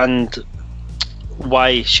understand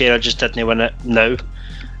why Shayna just didn't win it now.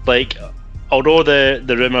 Like, although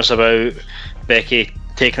the rumours about Becky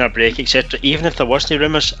taking a break, etc., even if there wasn't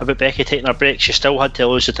rumours about Becky taking a break, she still had to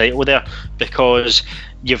lose the title there, because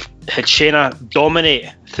you've had Shayna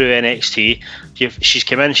dominate through NXT. She's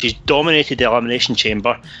come in, she's dominated the Elimination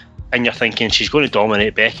Chamber, and you're thinking she's going to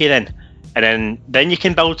dominate Becky then. And then you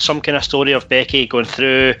can build some kind of story of Becky going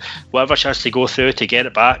through whatever she has to go through to get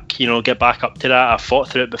it back, get back up to that. I've fought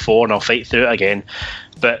through it before and I'll fight through it again.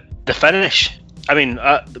 But the finish, I mean,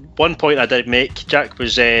 at one point I did make, Jack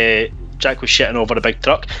was shitting over the big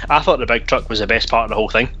truck. I thought the big truck was the best part of the whole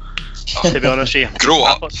thing, to be honest with you. Grow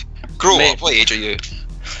up. What age are you?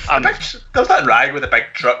 There's nothing wrong with the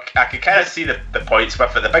big truck. I could kind of see the points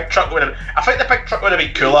with it. I think the big truck would have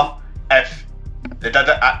been cooler if they did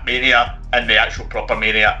it at Mania, in the actual proper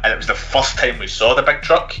Mania, and it was the first time we saw the big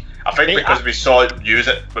truck. I think because we saw it use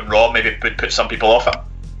it when Raw maybe would put some people off it.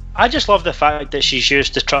 I just love the fact that she's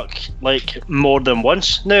used the truck like more than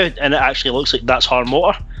once now, and it actually looks like that's her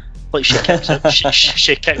motor. Like she kicks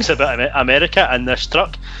she kicks a bit of America in this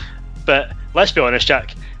truck. But let's be honest,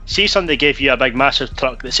 Jack. See somebody gave you a big massive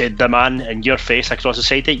truck that said "the man" in your face across the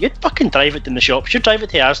side of it, you'd fucking drive it in the shops. You'd drive it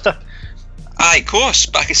to Asda. Aye, of course,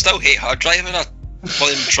 but I can still hate her driving a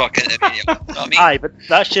bloody truck into me. You know what I mean? Aye, but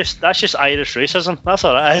that's just Irish racism. That's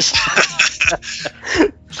all it is.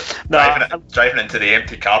 Driving into the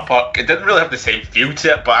empty car park, it didn't really have the same feel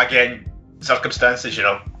to it, but again, circumstances, you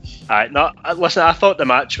know. Aye, no, listen, I thought the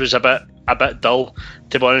match was a bit dull,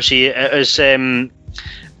 to be honest with you. It was,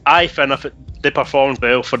 fair enough, they performed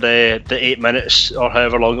well for the 8 minutes or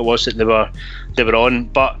however long it was that they were on,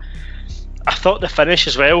 but I thought the finish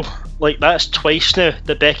as well, like that's twice now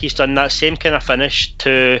that Becky's done that same kind of finish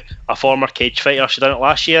to a former cage fighter. She done it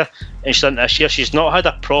last year and she's done it this year. She's not had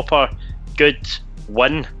a proper good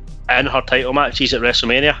win in her title matches at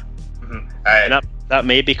WrestleMania. Mm-hmm. And that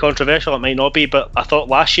may be controversial, it might not be, but I thought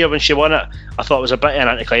last year when she won it, I thought it was a bit of an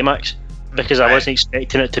anticlimax because I wasn't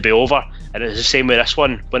expecting it to be over, and it was the same with this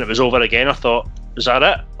one. When it was over again, I thought, is that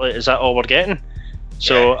it? Like, is that all we're getting?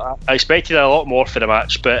 So I expected a lot more for the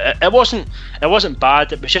match, but it wasn't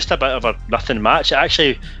bad. It was just a bit of a nothing match. It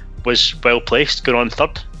actually was well placed, going on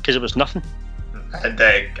third because it was nothing.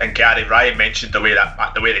 And Gary Ryan mentioned the way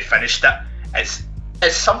they finished it.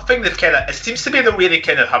 It's something that it seems to be the way they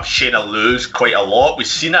kind of have Shayna lose quite a lot. We've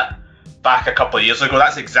seen it back a couple of years ago.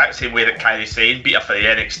 That's the exact same way that Kairi Sane beat her for the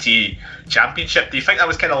NXT Championship. Do you think that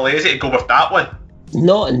was kind of lazy to go with that one?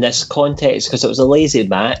 Not in this context, because it was a lazy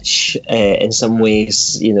match in some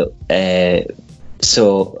ways, you know.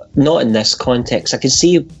 So not in this context. I can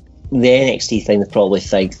see the NXT thing. They probably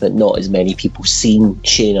think that not as many people seen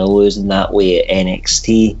Shayna lose in that way at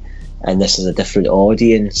NXT, and this is a different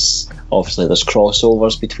audience. Obviously, there's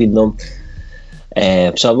crossovers between them.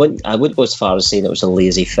 So I wouldn't go as far as saying it was a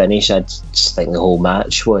lazy finish. I just think the whole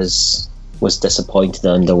match was disappointing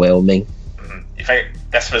and underwhelming. You think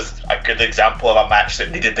this was a good example of a match that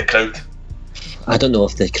needed the crowd? I don't know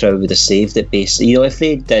if the crowd would have saved it. Basically, you know, if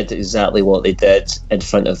they did exactly what they did in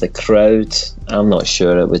front of the crowd, I'm not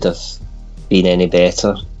sure it would have been any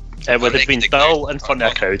better. It would have been dull in front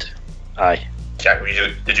of a crowd. Aye. Jack,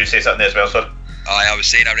 did you say something as well, sir? Aye, I was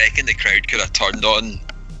saying I reckon the crowd could have turned on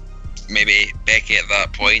maybe Becky at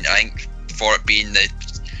that point. I think for it being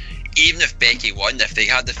even if Becky won, if they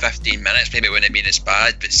had the 15 minutes, maybe it wouldn't have been as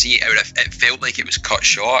bad. But see, it felt like it was cut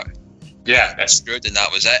short. Yeah, it's screwed, and that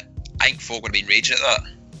was it. I think folk would have been raging at that.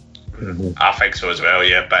 Mm-hmm. I think so as well.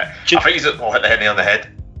 Yeah, but I think he's hit the nail on the head.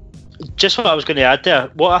 Just what I was going to add there,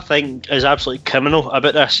 what I think is absolutely criminal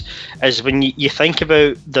about this is when you think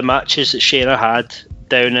about the matches that Shayna had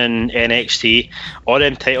down in NXT, all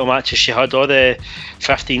them title matches she had, all the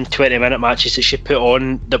 15-20 minute matches that she put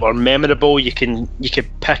on that were memorable. You could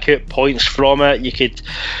pick out points from it.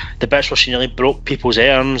 The bits where she nearly broke people's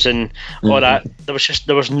arms and all that.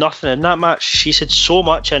 There was nothing in that match. She's had so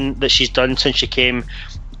much in that she's done since she came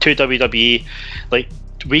to WWE, like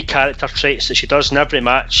wee character traits that she does in every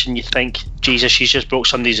match, and you think, Jesus, she's just broke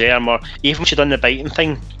somebody's arm. Or even when she done the biting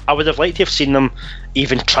thing, I would have liked to have seen them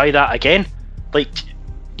even try that again. Like,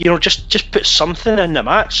 you know, just put something in the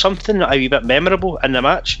match, something a wee bit memorable in the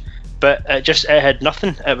match. But it had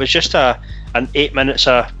nothing. It was just an 8 minutes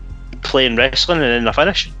of playing wrestling and then a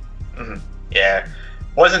finish. Mm-hmm. Yeah,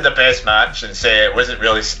 wasn't the best match, and say it wasn't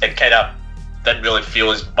really. It kind of didn't really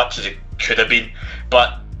feel as much as it could have been,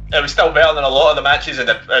 but it was still better than a lot of the matches in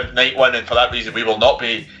night one, and for that reason, we will not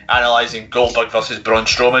be analysing Goldberg versus Braun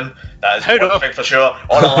Strowman. That is one thing for sure.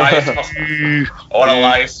 On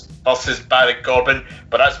Elias versus Baron Corbin,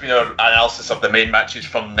 but that's been our analysis of the main matches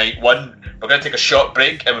from night one. We're going to take a short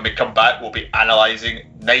break, and when we come back, we'll be analysing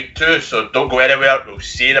night two, so don't go anywhere. We'll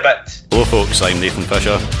see you in a bit. Hello folks, I'm Nathan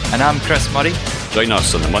Fisher. And I'm Chris Murray. Join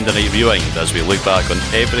us on the Monday Night Rewind as we look back on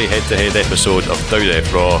every head-to-head episode of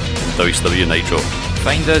WWF Raw and WCW Nitro.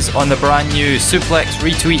 Find us on the brand new Suplex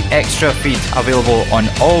Retweet Extra feed, available on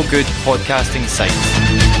all good podcasting sites.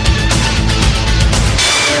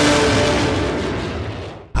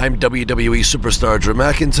 I'm WWE superstar Drew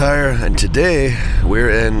McIntyre, and today we're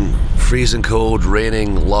in freezing cold,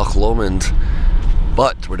 raining Loch Lomond.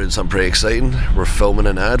 But we're doing something pretty exciting. We're filming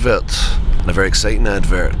an advert, and a very exciting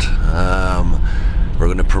advert. We're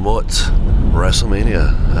going to promote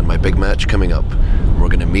WrestleMania and my big match coming up. We're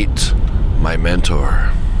going to meet my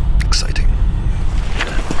mentor. Exciting.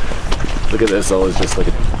 Look at this, always just like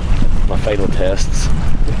my final tests.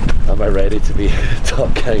 Am I ready to be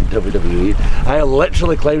top guy in WWE? I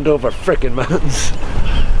literally climbed over frickin' mountains.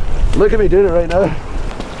 Look at me doing it right now.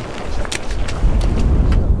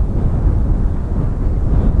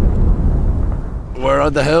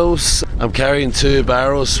 on the hills. I'm carrying 2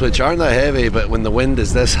 barrels, which aren't that heavy, but when the wind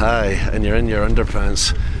is this high and you're in your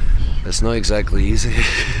underpants, it's not exactly easy.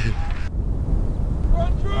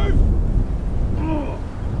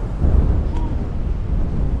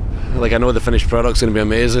 Like, I know the finished product's going to be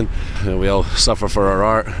amazing. We all suffer for our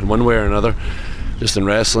art in one way or another. Just in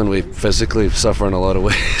wrestling, we physically suffer in a lot of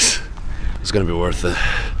ways. It's going to be worth it.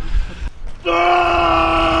 Hey,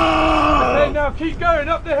 now keep going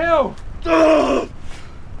up the hill.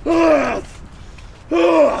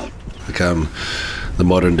 Like, I'm the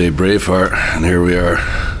modern day Braveheart, and here we are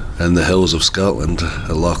in the hills of Scotland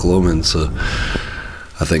at Loch Lomond. So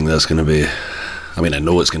I think that's going to be, I mean, I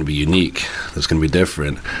know it's going to be unique, it's going to be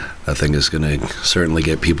different. I think it's going to certainly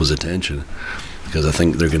get people's attention, because I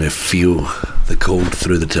think they're going to feel the cold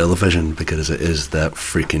through the television, because it is that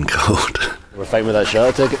freaking cold. We're fine with that shot,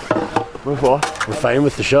 I take it? With what? We're fine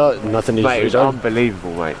with the shot, nothing needs to be Mate, done. it's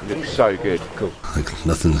unbelievable, mate. It looks so good. Cool. Like,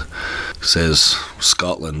 nothing says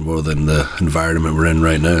Scotland more than the environment we're in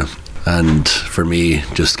right now. And for me,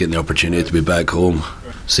 just getting the opportunity to be back home,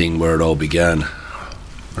 seeing where it all began,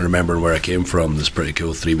 remembering where I came from, is pretty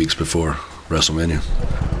cool. 3 weeks before WrestleMania.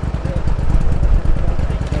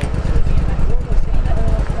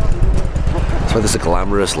 So this is a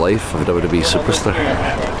glamorous life of a WWE superstar.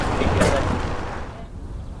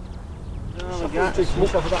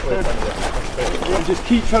 Just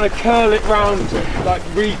keep trying to curl it round, like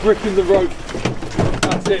re-gripping the rope.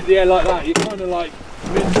 That's it, yeah, like that. You kind of like...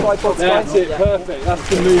 That's it, perfect. That's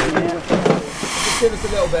the movement. Just give us a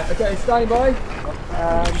little bit. Okay, stand by.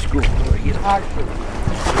 Action.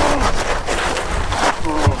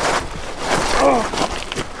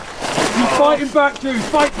 Keep fighting back, Drew.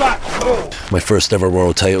 Fight back. My first ever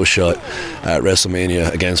world title shot at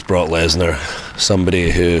WrestleMania against Brock Lesnar,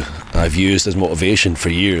 somebody who I've used as motivation for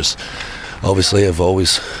years. Obviously, I've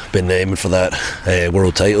always been aiming for that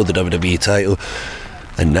world title, the WWE title,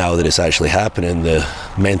 and now that it's actually happening, the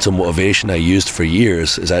mental motivation I used for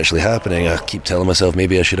years is actually happening. I keep telling myself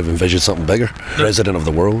maybe I should have envisioned something bigger. President of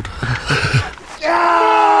the world.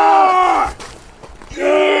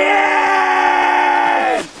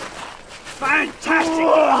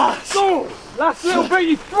 Fantastic! So, last little bit,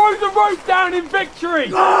 you throw the rope down in victory!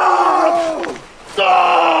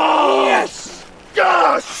 Yes!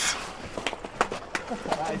 Yes!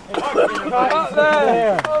 Up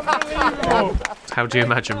there! Unbelievable! How do you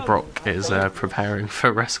imagine Brock is preparing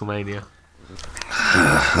for WrestleMania?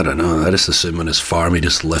 I don't know, I just assume on his farm he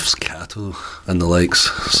just lifts cattle and the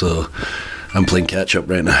likes, so I'm playing catch up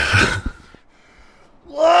right now.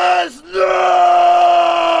 Lesnar!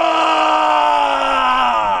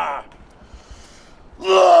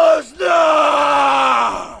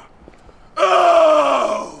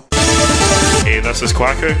 Hey, this is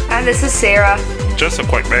Kwaku. And this is Sarah. Just a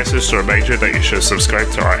quick message to remind you that you should subscribe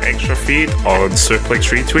to our extra feed on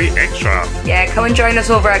Suplex Retweet Extra. Yeah, come and join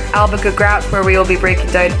us over at Albacook Graps, where we will be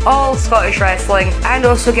breaking down all Scottish wrestling and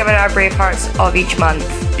also giving our Bravehearts of each month.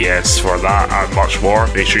 Yes, for that and much more,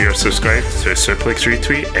 make sure you're subscribed to Suplex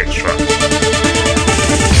Retweet Extra.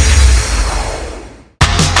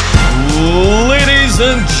 Ladies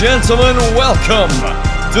and gentlemen, welcome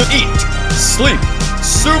to Eat, Sleep,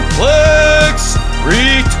 Suplex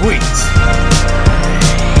Retweet.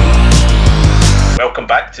 Welcome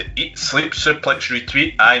back to Eat, Sleep, Suplex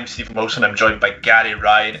Retweet. I'm Stephen Wilson. I'm joined by Gary,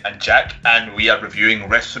 Ryan and Jack, and we are reviewing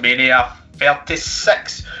WrestleMania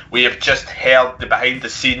 36. We have just heard the behind the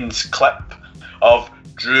scenes clip of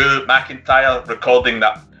Drew McIntyre recording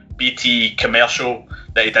that BT commercial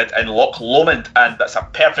that he did in Loch Lomond, and that's a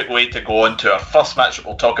perfect way to go on to our first match that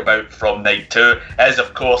we'll talk about from night 2. Is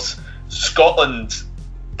of course Scotland's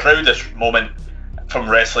proudest moment from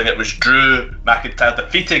wrestling. It was Drew McIntyre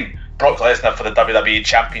defeating Brock Lesnar for the WWE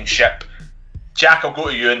Championship. Jack, I'll go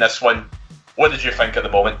to you in this one. What did you think at the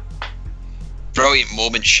moment? Brilliant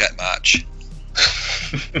moment, shit match.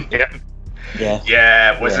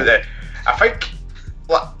 Yeah. Was it? I think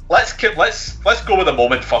let's go with the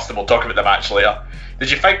moment first, and we'll talk about the match later. Did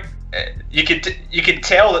you think you could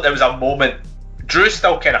tell that there was a moment? Drew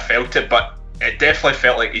still kind of felt it, but it definitely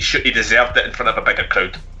felt like he deserved it in front of a bigger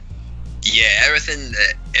crowd. Yeah, everything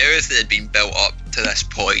had been built up to this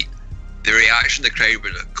point. The reaction the crowd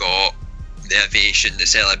would have got, the ovation, the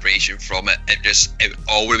celebration from it, it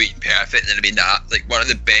all would have been perfect, and it'd have been that, like, one of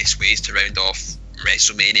the best ways to round off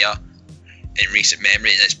WrestleMania in recent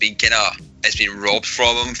memory, and it's been robbed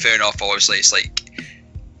from him. Fair enough, obviously it's like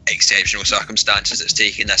exceptional circumstances that's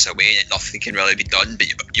taking this away, and nothing can really be done, but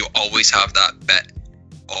you always have that bit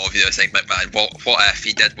of you think, man, what if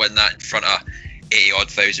he did win that in front of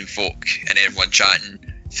 80,000 folk and everyone chanting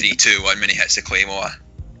 3, 2, 1 when he hits the Claymore?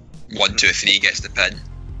 1, 2, 3 gets the pin.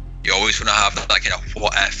 You always want to have that kind of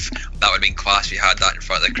what if. That would have been class if you had that in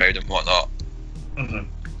front of the crowd and whatnot.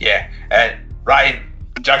 Yeah. Ryan,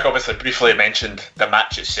 Jack obviously briefly mentioned the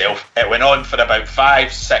match itself. It went on for about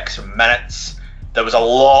 5-6 minutes. There was a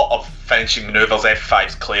lot of finishing manoeuvres,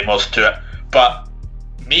 F5s, claymores to it. But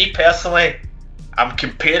me personally, I'm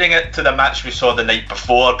comparing it to the match we saw the night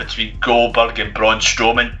before between Goldberg and Braun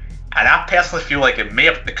Strowman, and I personally feel like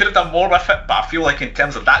they could have done more with it, but I feel like in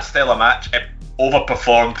terms of that style of match, it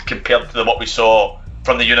overperformed compared to what we saw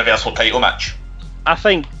from the Universal title match. I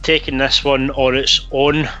think taking this one on its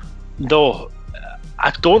own, though,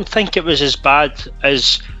 I don't think it was as bad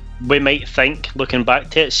as we might think looking back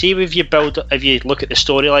to it. See, if you look at the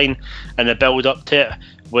storyline and the build up to it,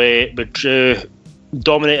 with Drew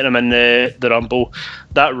dominating him in the Rumble,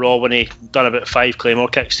 that Raw when he done about 5 Claymore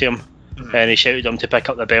kicks to him, and he shouted him to pick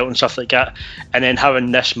up the belt and stuff like that, and then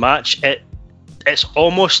having this match, it's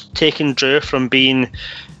almost taken Drew from being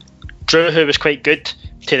Drew, who was quite good,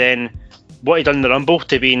 to then what he done in the Rumble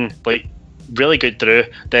to being like really good Drew,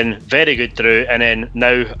 then very good Drew, and then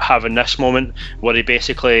now having this moment where he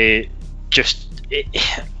basically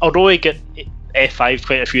although he got F5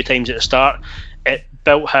 quite a few times at the start, it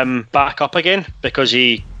built him back up again, because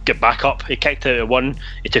he got back up, he kicked out at one,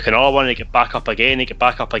 he took another one, he got back up again,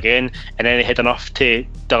 and then he had enough to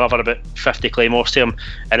deliver about 50 claymores to him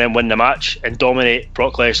and then win the match and dominate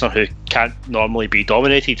Brock Lesnar, who can't normally be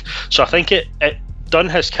dominated. So I think it done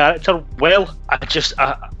his character well.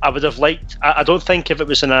 I would have liked, I don't think if it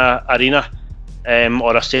was in a arena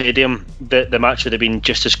or a stadium, the match would have been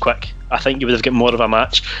just as quick. I think you would have got more of a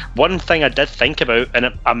match. One thing I did think about,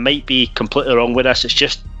 and I might be completely wrong with this, it's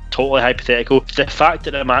just totally hypothetical, the fact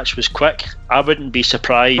that the match was quick, I wouldn't be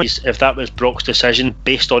surprised if that was Brock's decision,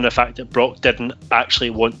 based on the fact that Brock didn't actually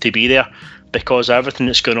want to be there because of everything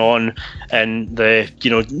that's going on and the,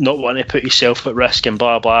 not wanting to put yourself at risk and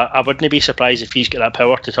blah blah. I wouldn't be surprised if he's got that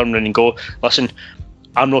power to turn around and go, listen,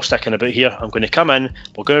 I'm not sticking about here, I'm going to come in,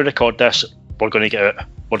 we're going to record this, we're going to get out,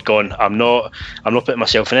 we're gone. I'm not putting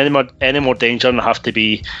myself in any more danger than I have to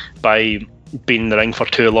be by being in the ring for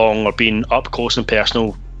too long or being up close and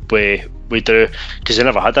personal with Drew, because they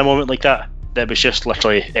never had a moment like that. That was just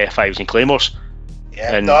literally F5s and claymores,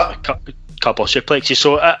 and a couple of suplexes.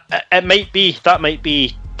 So that might be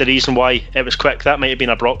the reason why it was quick. That might have been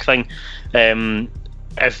a Brock thing.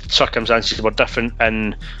 If circumstances were different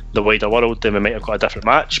in the wider world, then we might have got a different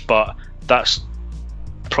match, but that's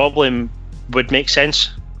probably would make sense.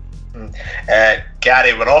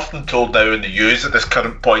 Gary, we're often told now in the news at this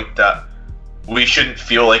current point that we shouldn't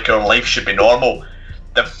feel like our life should be normal.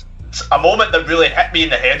 A moment that really hit me in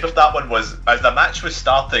the head with that one was, as the match was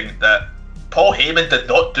starting, that Paul Heyman did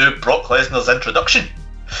not do Brock Lesnar's introduction.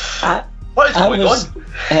 What is going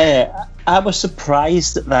on? I was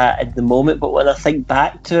surprised at that at the moment, but when I think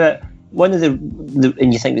back to it, one of the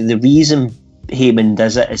and you think the reason Heyman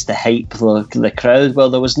does it is to hype the crowd. Well,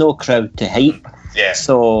 there was no crowd to hype,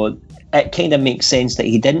 so it kind of makes sense that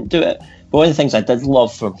he didn't do it. But one of the things I did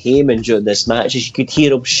love from Heyman during this match is you could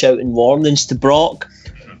hear him shouting warnings to Brock.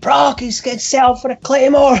 Brock, he's getting set up for a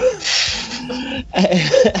Claymore.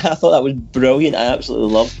 I thought that was brilliant. I absolutely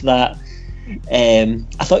loved that.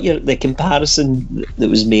 I thought the comparison that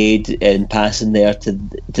was made in passing there to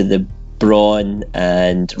the Braun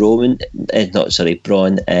and Braun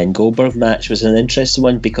and Goldberg match was an interesting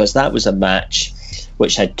one, because that was a match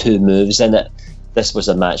which had 2 moves in it. This was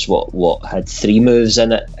a match what had 3 moves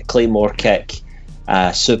in it: a Claymore kick, a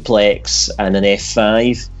suplex, and an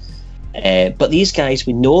F5. But these guys,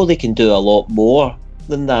 we know they can do a lot more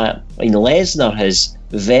than that. I mean, Lesnar has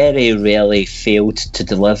very rarely failed to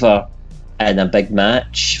deliver in a big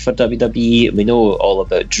match for WWE. We know all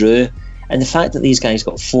about Drew, and the fact that these guys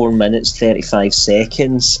got 4 minutes 35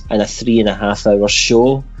 seconds in a 3.5 hour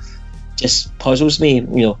show just puzzles me.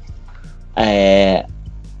 A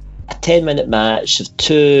 10-minute match of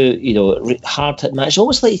 2 hard hit match,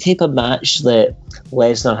 almost like the type of match that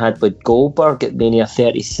Lesnar had with Goldberg at Mania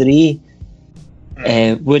 33.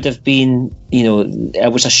 Would have been,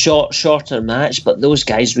 it was a shorter match, but those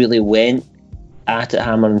guys really went at it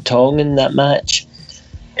hammer and tong in that match.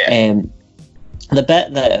 The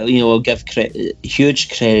bit that I'll give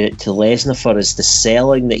huge credit to Lesnar for is the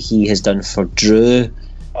selling that he has done for Drew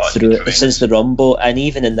since the Rumble, and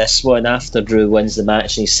even in this one, after Drew wins the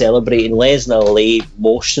match and he's celebrating, Lesnar lay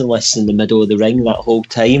motionless in the middle of the ring that whole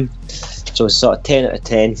time. So it's sort of 10 out of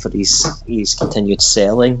 10 for his continued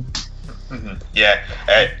selling.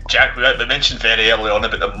 Jack, we mentioned very early on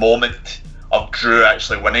about the moment of Drew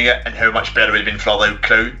actually winning it and how much better it would have been for a live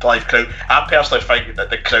crowd. I personally think that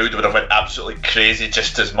the crowd would have went absolutely crazy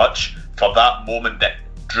just as much for that moment that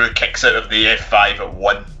Drew kicks out of the F5 at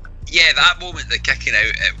 1. Yeah, that moment, the kicking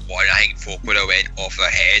out at 1, I think folk would have went off their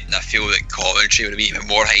head, and I feel that commentary would have been even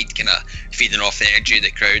more hyped, kind of feeding off the energy of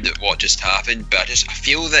the crowd at what just happened. But I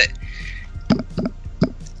feel that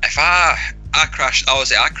if I crashed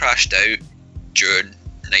out during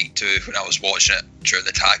night 2 when I was watching it during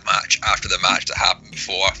the tag match after the match that happened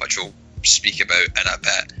before, which we'll speak about in a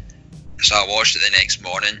bit. So I watched it the next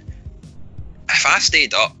morning. If I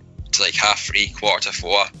stayed up to like 3:30,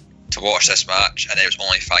 4:45 to watch this match, and it was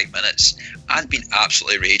only 5 minutes, I'd been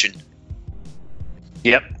absolutely raging.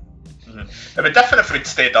 Yep. Mm-hmm. It'd be different if we'd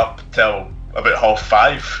stayed up till about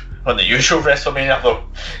 5:30 on the usual WrestleMania, though.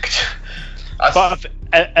 But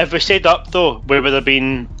if we stayed up, though, we would have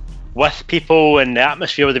been with people, and the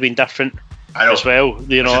atmosphere would have been different as well.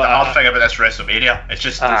 You know, the hard thing about this WrestleMania, it's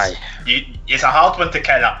just it's a hard one to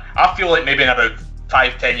kind of. I feel like maybe in about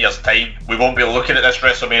 5-10 years' time, we won't be looking at this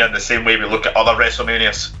WrestleMania in the same way we look at other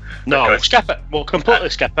WrestleManias. No, we'll skip it. We'll completely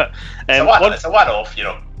skip it. It's a one-off, you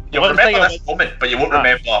know. You'll remember this moment, but you won't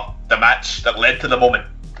remember the match that led to the moment.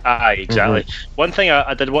 Aye, exactly. Mm-hmm. One thing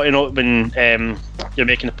I did want to note when you're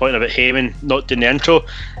making the point about Heyman not doing the intro,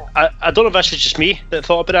 I don't know if this is just me that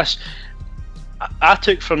thought about this. I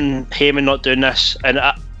took from Heyman not doing this, and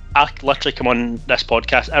I literally come on this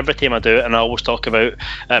podcast every time I do it, and I always talk about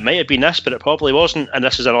it might have been this, but it probably wasn't, and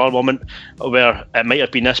this is another moment where it might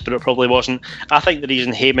have been this, but it probably wasn't. I think the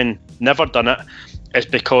reason Heyman never done it is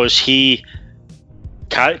because he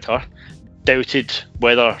character doubted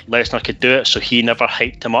whether Lesnar could do it, so he never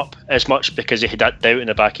hyped him up as much because he had that doubt in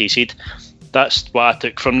the back of his head. That's what I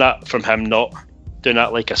took from that, from him not doing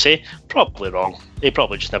that. Like I say, probably wrong. He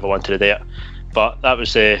probably just never wanted to do it, but that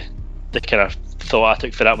was the kind of thought I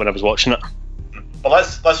took for that when I was watching it. Well,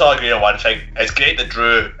 let's all agree on one thing. It's great that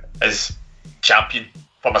Drew is champion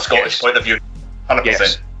from a Scottish point of view. 100%.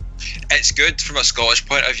 Yes. It's good from a Scottish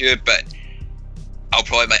point of view, but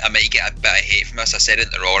I might get a bit of hate from this. I said it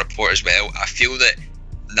in the Raw report as well. I feel that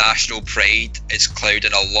national pride is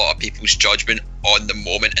clouding a lot of people's judgment on the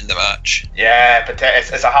moment in the match. Yeah, but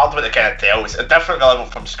it's a hard one to kind of tell. It's a different level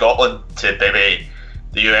from Scotland to maybe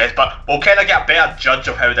the US, but we'll kind of get a better judge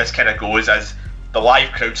of how this kind of goes as the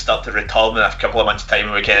live crowd start to return in a couple of months' time,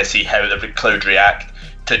 and we kind of see how the crowd react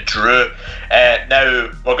to Drew. Now,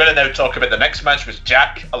 we're going to now talk about the next match, which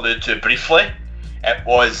Jack alluded to briefly. It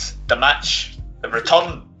was the match, the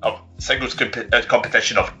return of singles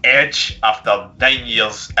competition of Edge after 9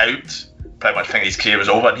 years out. Pretty much think his career was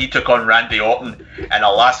over, and he took on Randy Orton in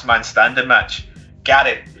a last man standing match.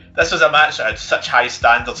 Gary, this was a match that had such high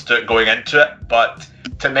standards to it going into it, but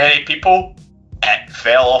to many people, it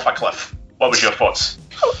fell off a cliff. What was your thoughts?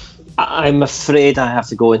 I'm afraid I have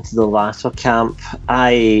to go into the latter camp.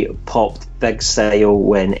 I popped big style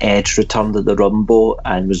when Edge returned at the Rumble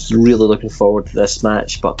and was really looking forward to this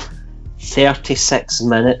match, but 36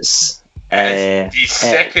 minutes. The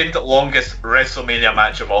second longest WrestleMania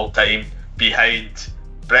match of all time, behind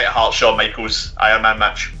Bret Hart, Shawn Michaels Iron Man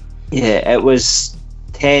match. Yeah, it was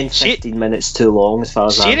 10-15 minutes too long as far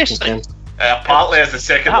as I'm concerned. Partly as the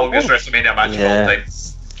second longest WrestleMania match of all time.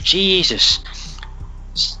 Jesus.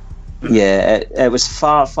 Yeah, it was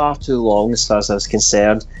far too long as far as I was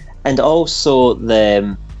concerned, and also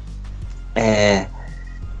the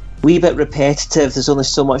wee bit repetitive. There's only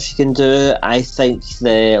so much you can do. I think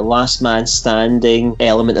the last man standing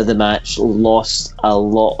element of the match lost a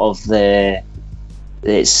lot of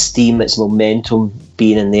its steam, its momentum,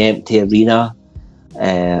 being in the empty arena.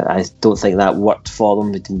 I don't think that worked for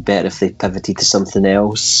them. It'd been better if they pivoted to something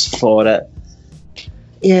else for it.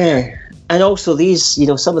 Yeah. And also these,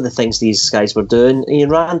 some of the things these guys were doing.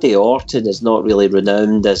 Randy Orton is not really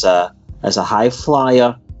renowned as a high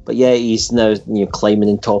flyer, but yeah, he's now climbing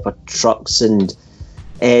on top of trucks, and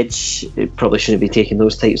Edge probably shouldn't be taking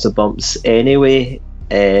those types of bumps anyway.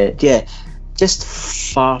 Just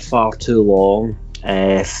far too long.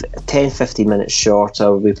 10-15 minutes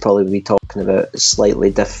shorter, we'd probably be talking about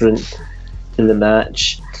slightly different in the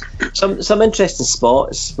match. Some interesting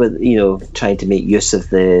spots with trying to make use of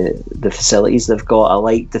the facilities they've got. I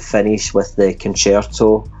like the finish with the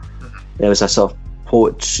concerto. There was a sort of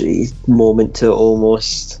poetry moment to it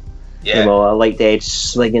almost. Yeah. I liked Edge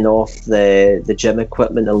slinging off the gym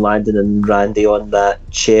equipment and landing and Randy on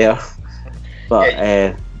that chair. But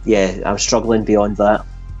I'm struggling beyond that.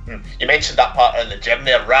 You mentioned that part in the gym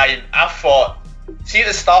there, Ryan. I thought, see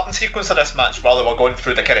the starting sequence of this match while they were going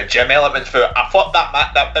through the kind of gym elements for it, I thought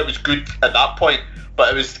that was good at that point, but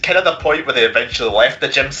it was kind of the point where they eventually left the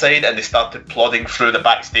gym side and they started plodding through the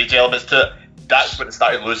backstage elements to it. That's when it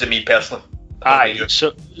started losing me personally. Aye,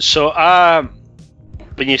 so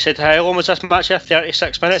when you said how long was this match here?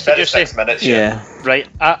 36 minutes, did you say? 36 minutes, Yeah. Right,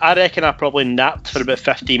 I reckon I probably napped for about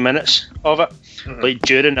 15 minutes of it, like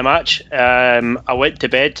during the match. I went to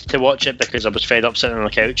bed to watch it because I was fed up sitting on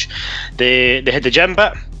the couch. They had the gym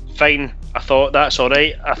bit, fine. I thought that's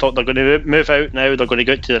alright. I thought they're going to move out now, they're going to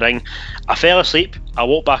go out to the ring. I fell asleep, I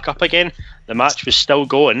woke back up again, the match was still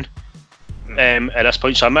going at this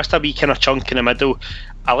point, so I missed a wee kind of chunk in the middle.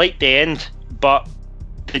 I liked the end, but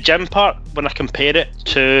the gym part, when I compare it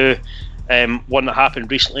to one that happened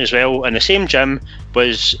recently as well in the same gym,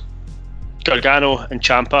 was Gargano and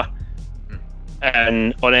Ciampa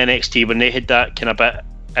and on NXT when they had that kind of bit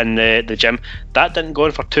in the gym. That didn't go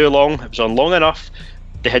on for too long. It was on long enough.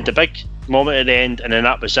 They had the big moment at the end, and then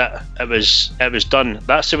that was it. It was done.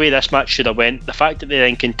 That's the way this match should have went. The fact that they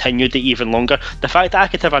then continued it even longer, the fact that I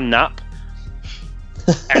could have a nap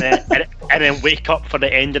and then wake up for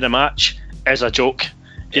the end of the match is a joke.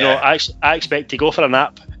 You know, I expect to go for a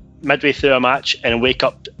nap midway through a match and wake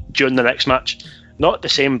up during the next match. Not the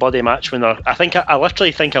same bloody match when they're... I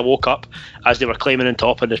literally think I woke up as they were climbing on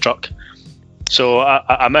top of the truck. So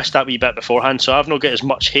I missed that wee bit beforehand, so I've not got as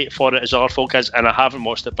much hate for it as other folk has, and I haven't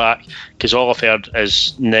watched it back because all I've heard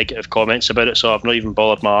is negative comments about it, so I've not even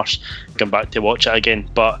bothered my arse going back to watch it again.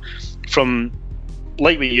 But from,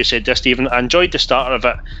 like what you said there, Stephen, I enjoyed the start of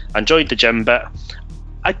it, I enjoyed the gym bit.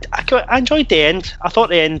 I enjoyed the end. I thought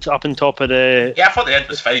the end up on top of the... Yeah, I thought the end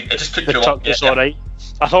was fine. It just took too long. Was alright.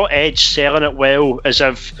 I thought Edge selling it well, as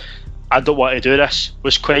if I don't want to do this,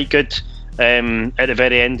 was quite good. At the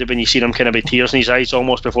very end, when you see him kind of with tears in his eyes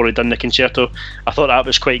almost before he'd done the concerto, I thought that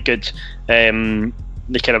was quite good. The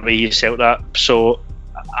kind of way he sold that. So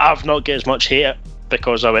I've not got as much hate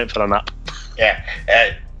because I went for a nap. Yeah,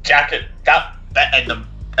 Jack, that bit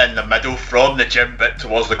in the middle from the gym bit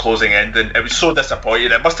towards the closing ending, it was so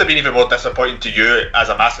disappointing. It must have been even more disappointing to you as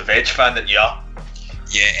a massive Edge fan than you are.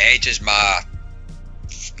 Yeah, Edge is my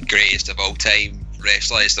greatest of all time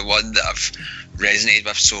wrestler. Is the one that I've resonated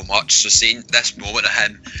with so much. So seeing this moment of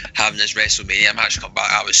him having his WrestleMania match come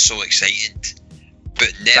back, I was so excited.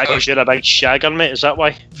 But never... Because you're a big shagger, mate, is that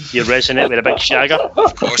why? You resonate with a big shagger?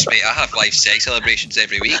 Of course, mate, I have live sex celebrations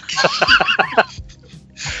every week.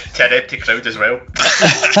 To an empty crowd as well.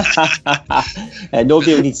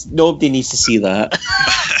 Nobody needs to see that.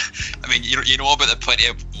 I mean, you know about the plenty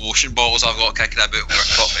of lotion bottles I've got kicking about when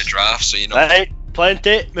we're talking about drafts, so you know. Right,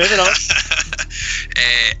 plenty, moving on.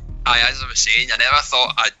 As I was saying, I never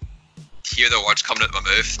thought I'd hear the words coming out of my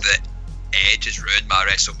mouth that Edge has ruined my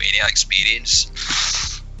WrestleMania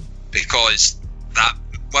experience, because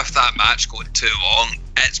with that match going too long,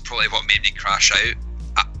 it's probably what made me crash out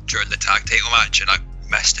during the tag title match, and I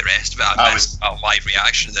missed the rest of it. I missed a live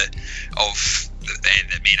reaction of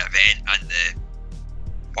the main event and the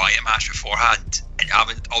Wyatt match beforehand, and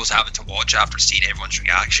always having to watch it after seeing everyone's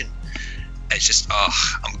reaction. It's just,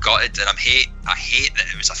 I'm gutted, and I hate that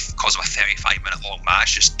it was because of a 35-minute long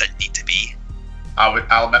match. Just didn't need to be.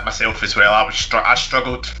 I'll admit myself as well. I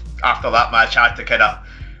struggled after that match. I had to kind of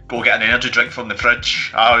go get an energy drink from the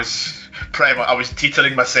fridge. I was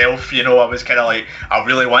teetering myself. You know, I was kind of like, I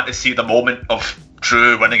really want to see the moment of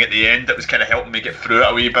Drew winning at the end. It was kind of helping me get through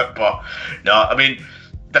it a wee bit. But no, I mean,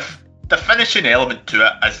 the finishing element to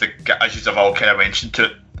it, as you have all kind of mentioned to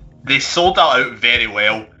it, they sold that out very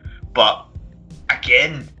well. But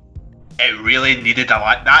again, it really needed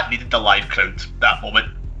the live crowd, that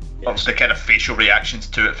moment. Of the kind of facial reactions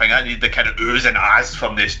to it thing. I needed the kind of oohs and ahs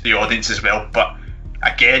from the audience as well. But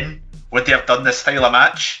again, would they have done this style of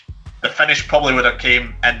match? The finish probably would have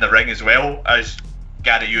came in the ring as well, as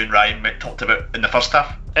Gary, you and Ryan talked about in the first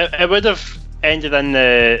half. It would have ended in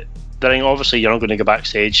the ring. Obviously, you're not going to go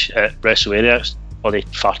backstage at WrestleMania, or they're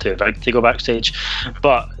far too big to go backstage.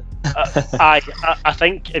 But I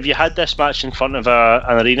think if you had this match in front of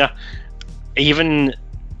an arena, even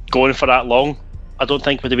going for that long, I don't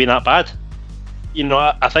think would have been that bad. You know,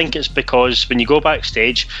 I think it's because when you go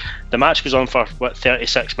backstage, the match goes on for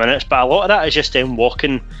 36 minutes, but a lot of that is just them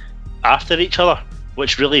walking after each other,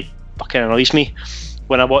 which really fucking annoys me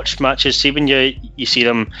when I watch matches. See, when you see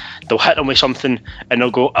them, they'll hit them with something and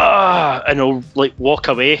they'll go and they'll like walk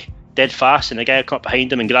away dead fast, and the guy will come up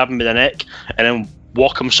behind them and grab him by the neck and then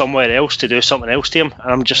walk him somewhere else to do something else to him.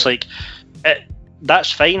 And I'm just like,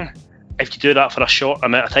 that's fine if you do that for a short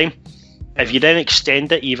amount of time. If you then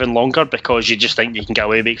extend it even longer because you just think you can get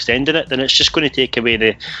away with extending it, then it's just going to take away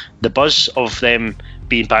the buzz of them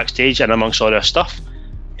being backstage and amongst all their stuff.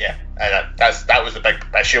 Yeah, and that was the big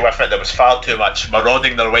issue with it. There was far too much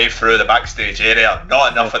marauding their way through the backstage area.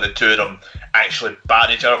 Not enough of the two of them actually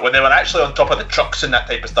batting each other. When they were actually on top of the trucks and that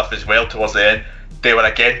type of stuff as well towards the end, they were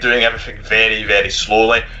again doing everything very, very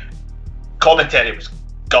slowly. Commentary was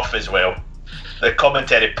guff as well. The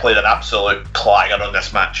commentary played an absolute clanger on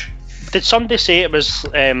this match. Did somebody say it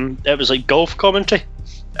was like golf commentary?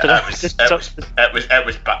 It was.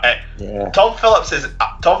 Tom Phillips is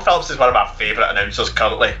one of my favourite announcers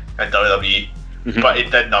currently in WWE, but he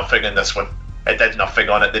did nothing in this one. It did nothing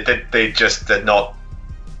on it. They just did not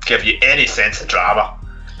give you any sense of drama,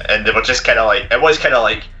 and they were just kind of like, and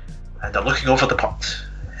they're looking over the putt.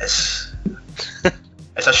 It's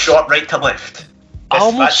a short right to left.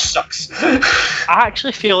 This match sucks. I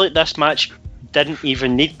actually feel like this match didn't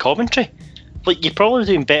even need commentary. Like, you probably would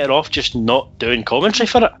have been better off just not doing commentary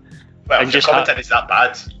for it. Well, if your commentary's that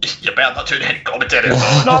bad, you better not doing any commentary.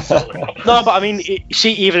 No, but I mean,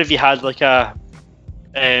 see, even if you had like a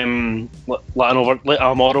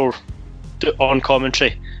Moro on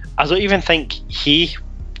commentary, I don't even think he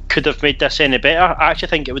could have made this any better. I actually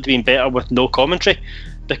think it would have been better with no commentary,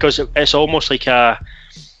 because it's almost like a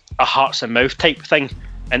hearts and mouth type thing,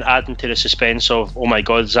 and adding to the suspense of, oh my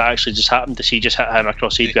god, does that actually just happen? Does he just hit him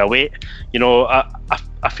across the head with a weight? You know,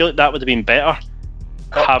 I feel like that would have been better,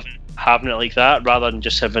 having it like that, rather than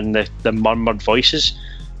just having the murmured voices.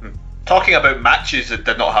 Talking about matches that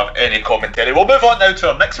did not have any commentary, we'll move on now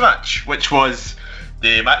to our next match, which was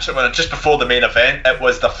the match that went just before the main event. It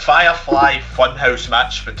was the Firefly Funhouse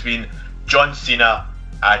match between John Cena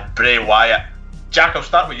and Bray Wyatt. Jack, I'll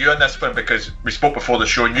start with you on this one, because we spoke before the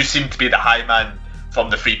show and you seem to be the high man from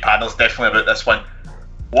the three panels, definitely, about this one.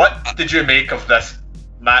 What did you make of this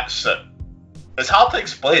match? It's hard to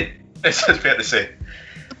explain, it's fair to say.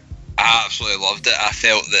 I absolutely loved it. I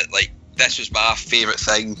felt that like this was my favourite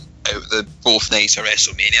thing out of the both nights of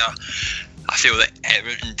WrestleMania. I feel that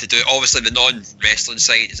everything to do, obviously the non-wrestling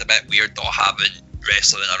side is a bit weird not having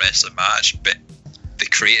wrestling in a wrestling match, but the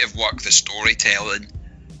creative work, the storytelling,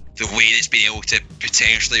 the way it's been able to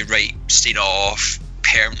potentially write Cena off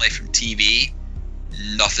permanently from TV,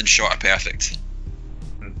 nothing short of perfect.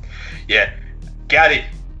 Yeah, Gary,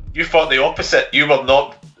 you thought the opposite. You were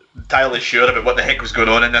not entirely sure about what the heck was going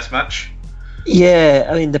on in this match. Yeah,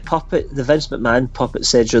 I mean, the Vince McMahon puppet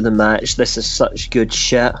said during the match, this is such good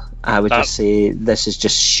shit. I would just say this is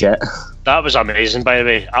just shit. That was amazing, by the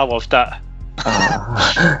way. I loved that.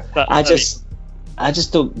 I just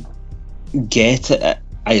don't get it.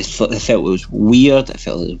 I felt it was weird. I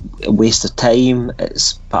felt it was a waste of time.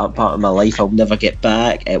 It's part of my life I'll never get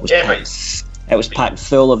back. It was packed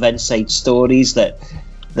full of inside stories that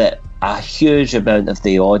a huge amount of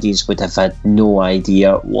the audience would have had no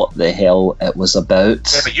idea what the hell it was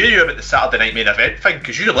about. Yeah, but you knew about the Saturday Night Main Event thing,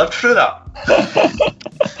 because you lived through that.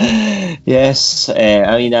 Yes,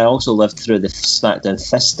 I mean, I also lived through the SmackDown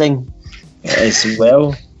fisting as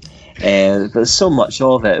well. There's so much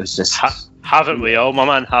of it. It was just haven't we all, my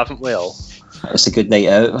man? Haven't we all? It was a good night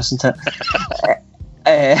out, wasn't it?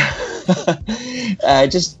 I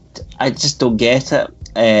just don't get it.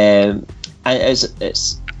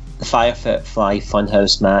 It's the Firefly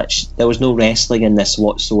Funhouse match. There was no wrestling in this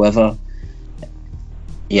whatsoever.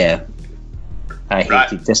 Yeah, I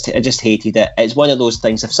just hated it. It's one of those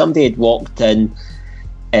things. If somebody had walked in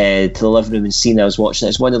to the living room and seen I was watching it,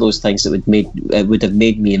 it's one of those things that would have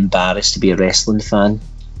made me embarrassed to be a wrestling fan.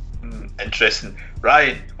 Interesting.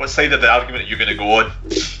 Ryan, what side of the argument are you going to go on?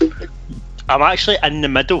 I'm actually in the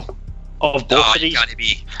middle of both of these.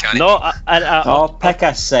 Pick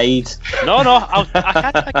a side. I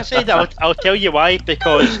can't pick a side. I'll tell you why.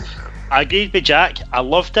 Because I agreed with Jack. I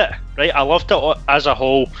loved it. Right, I loved it as a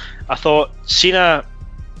whole. I thought Cena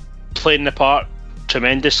playing the part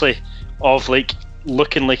tremendously of like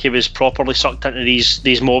looking like he was properly sucked into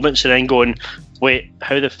these moments, and then going, wait,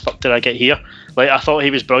 how the fuck did I get here? Like, I thought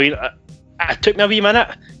he was brilliant. It took me a wee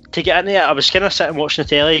minute to get into it. I was kind of sitting watching the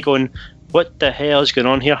telly going, what the hell is going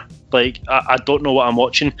on here? Like, I don't know what I'm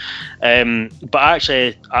watching. But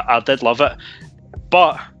actually, I did love it.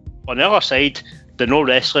 But on the other side, the no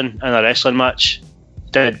wrestling in a wrestling match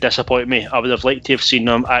did disappoint me. I would have liked to have seen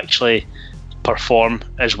them actually perform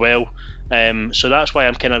as well. So that's why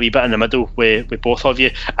I'm kind of a wee bit in the middle with both of you.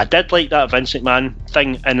 I did like that Vince McMahon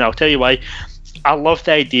thing, and I'll tell you why. I love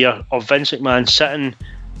the idea of Vince McMahon sitting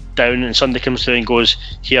down and somebody comes through and goes,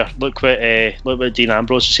 here, look what Dean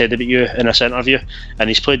Ambrose said about you in this interview, and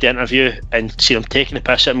he's played the interview and see him taking the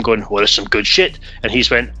piss at him going, well, there's some good shit, and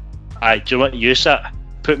he's went, do you know what, use that,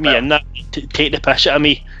 put me in that, take the piss out of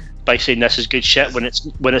me by saying this is good shit when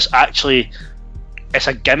it's actually, it's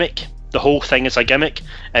a gimmick. The whole thing is a gimmick,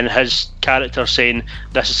 and his character saying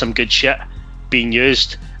this is some good shit being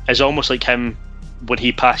used is almost like him when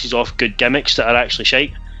he passes off good gimmicks that are actually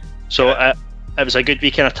shite. So it was a good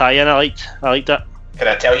wee kind of tie-in. I liked it. Can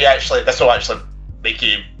I tell you, actually, this will actually make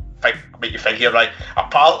you think here, right?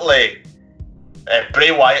 Apparently,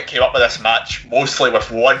 Bray Wyatt came up with this match mostly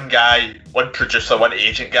with one guy, one producer, one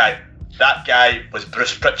agent guy. That guy was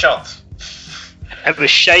Bruce Pritchard. It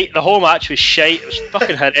was shite. The whole match was shite. It was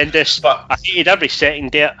fucking horrendous. But I hated every second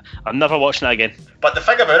of it. I'm never watching it again. But the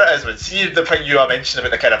thing about it is, when see the thing you mentioned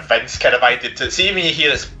about the kind of Vince kind of idea to see when you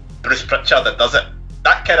hear it's Bruce Pritchard that does it,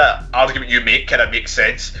 that kind of argument you make kind of makes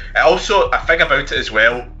sense. And also, a thing about it as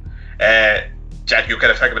well, Jack, you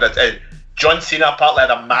kind of think about it. John Cena apparently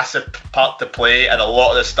had a massive part to play, and a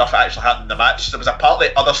lot of the stuff that actually happened in the match. There was apparently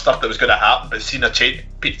other stuff that was going to happen, but Cena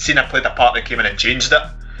played a part and came in and changed it.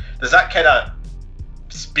 Does that kind of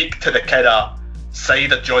speak to the kind of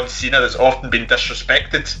side of John Cena that's often been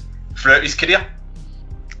disrespected throughout his career?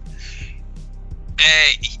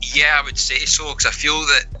 Yeah, I would say so, because I feel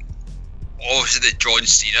that obviously the John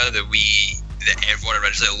Cena that everyone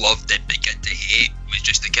originally loved did begin to hate was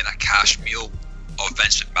just the kind of cash meal of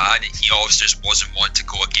Vince McMahon, and he obviously just wasn't one to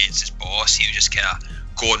go against his boss. He was just kind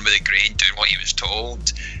of going with the grain, doing what he was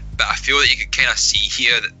told. But I feel that you can kind of see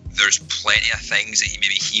here that there's plenty of things that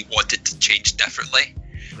he wanted to change differently,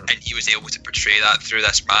 and he was able to portray that through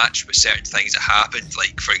this match with certain things that happened.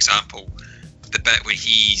 Like, for example, the bit where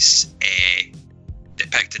he's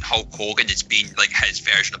depicting Hulk Hogan as being like his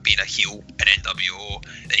version of being a heel in NWO,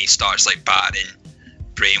 then he starts like battering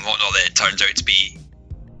Bray and whatnot, then it turns out to be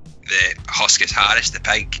the Huskus Harris, the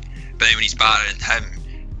pig. But then when he's battering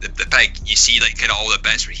him, the pig, you see like kind of all the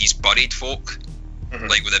bits where he's buried folk,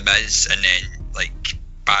 like with the Miz, and then like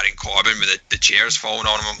Baron Corbin with the chairs falling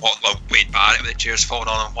on him and whatnot, Wade Barrett with the chairs falling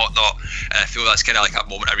on him and whatnot. And I feel that's kind of like a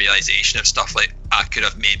moment of realisation of stuff like I could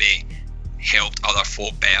have maybe helped other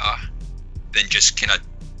folk better than just kind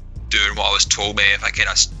of doing what I was told. Maybe if I kind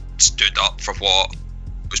of stood up for what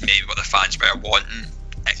was maybe what the fans were wanting,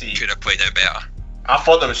 it could have played out better. I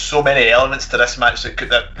thought there was so many elements to this match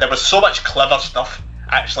that there was so much clever stuff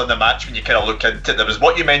actually in the match when you kind of look into it. There was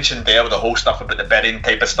what you mentioned there with the whole stuff about the burying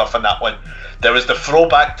type of stuff in that one. There was the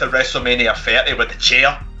throwback to WrestleMania 30 with the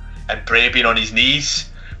chair and Bray being on his knees,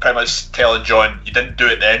 pretty much telling John, you didn't do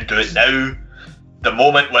it then, do it now. The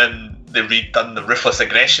moment when they redone the Ruthless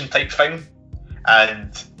Aggression type thing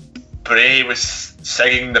and Bray was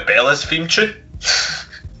singing the Bellas theme tune.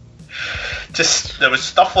 Just, there was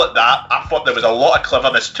stuff like that. I thought there was a lot of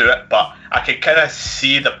cleverness to it, but I could kind of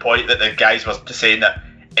see the point that the guys were saying that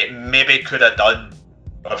it maybe could have done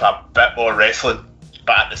with a bit more wrestling,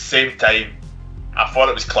 but at the same time I thought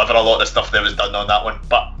it was clever, a lot of the stuff that was done on that one,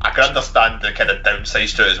 but I can understand the kind of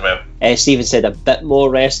downsides to it as well. Stephen said a bit more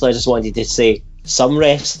wrestling. I just wanted to say some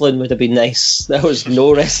wrestling would have been nice. There was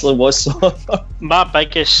no wrestling whatsoever. My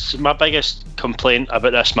biggest complaint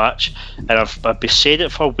about this match, and I've been saying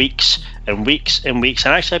it for weeks and weeks and weeks,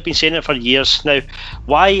 and actually I've been saying it for years now,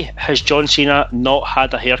 why has John Cena not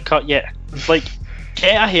had a haircut yet? Like,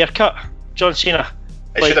 get a haircut, John Cena.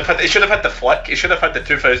 He should have had the flick. He should have had the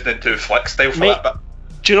 2002 flick style for that bit.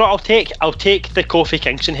 Do you know what I'll take the Kofi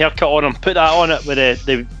Kingston haircut on him, put that on it with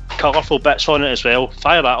the colourful bits on it as well,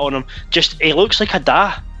 fire that on him. Just, he looks like a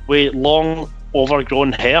da with long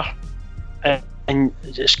overgrown hair, and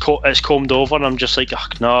it's combed over, and I'm just like, oh,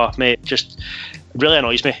 no mate, just really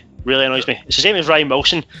annoys me. It's the same as Ryan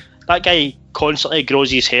Wilson. That guy constantly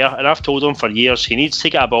grows his hair, and I've told him for years he needs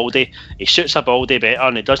to get a baldy. He suits a baldy better,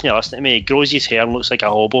 and he doesn't listen to me. He grows his hair and looks like a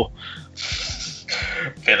hobo.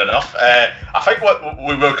 Fair enough. I think what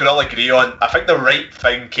we can all agree on, I think the right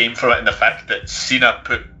thing came from it in the fact that Cena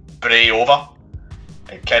put Bray over,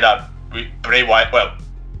 and kind of Bray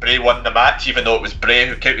won the match, even though it was Bray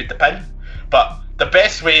who counted the pin. But the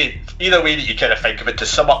best way, either way that you kind of think of it, to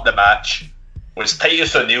sum up the match was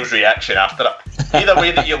Titus O'Neil's reaction after it. Either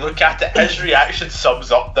way that you look at it, his reaction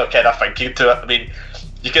sums up the kind of thinking to it. I mean,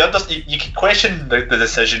 you can understand, you can question the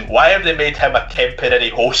decision. Why have they made him a temporary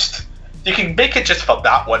host? You can make it just for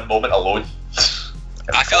that one moment alone.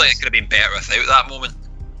 I feel like it could have been better without that moment.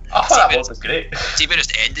 I thought that was great. Steven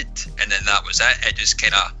just ended, and then that was it. It just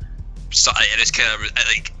kind of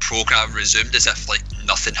like program resumed as if like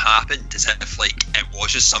nothing happened, as if like it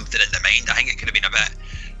was just something in the mind. I think it could have been a bit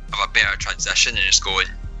of a better transition, and just going,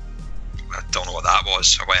 I don't know what that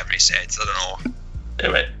was or whatever he said. I don't know.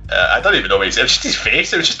 Anyway, I don't even know what he said. It was just his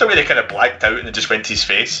face. It was just the way they kind of blacked out and it just went to his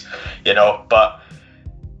face, you know. But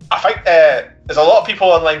I think there's a lot of people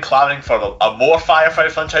online clamouring for a more Firefly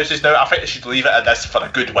franchises now. I think they should leave it at this for a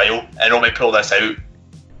good while and only pull this out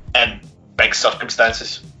in big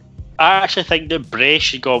circumstances. I actually think that Bray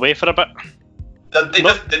should go away for a bit.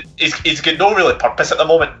 He's got no really purpose at the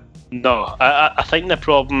moment. No, I think the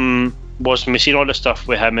problem was when we seen all the stuff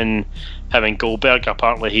with him and Goldberg.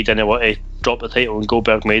 Apparently he didn't want to drop the title and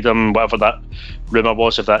Goldberg made him, whatever that rumour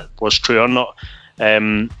was, if that was true or not.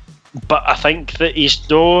 but I think that he's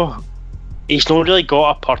not really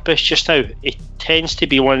got a purpose just now. He tends to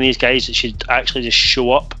be one of these guys that should actually just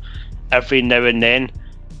show up every now and then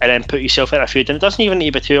put yourself in a feud. And it doesn't even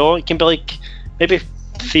need to be too long. It can be like maybe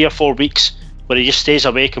 3 or 4 weeks where he just stays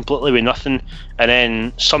away completely with nothing, and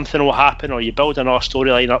then something will happen, or you build another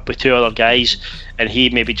storyline up with 2 other guys and he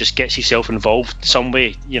maybe just gets himself involved some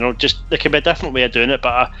way. Just there can be a different way of doing it,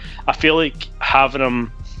 but I feel like having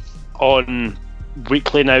him on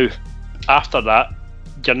weekly now, after that,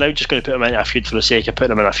 you're now just going to put him in a feud for the sake of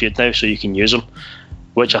putting him in a feud now so you can use him,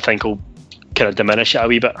 which I think will kind of diminish it a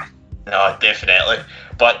wee bit. No, definitely.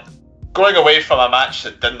 But going away from a match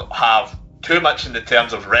that didn't have too much in the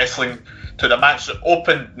terms of wrestling to the match that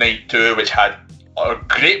opened night 2, which had a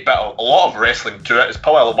lot of wrestling to it. It's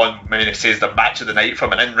probably the one many says the match of the night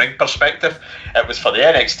from an in-ring perspective. It was for the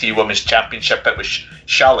NXT Women's Championship. It was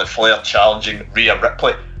Charlotte Flair challenging Rhea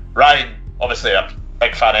Ripley. Ryan, obviously a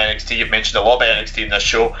big fan of NXT. You've mentioned a lot about NXT in this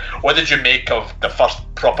show. What did you make of the first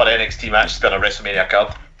proper NXT match to be on a WrestleMania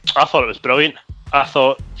card? I thought it was brilliant. I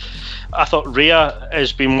thought Rhea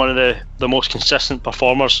has been one of the most consistent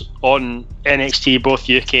performers on NXT, both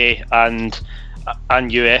UK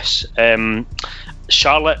and US.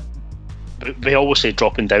 Charlotte, we always say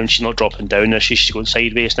dropping down. She's not dropping down. She's going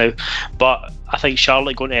sideways now. But I think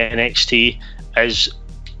Charlotte going to NXT is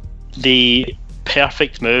the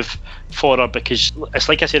perfect move for her, because it's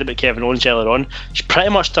like I said about Kevin Owens earlier on. She's pretty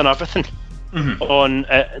much done everything. On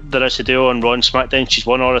there is to do on Raw and SmackDown. She's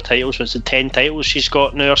won all the titles. It's the 10 titles she's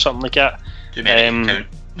got now, or something like that. Too many to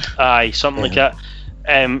count. Aye, something like that.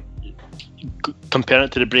 Comparing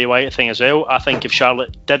it to the Bray Wyatt thing as well, I think if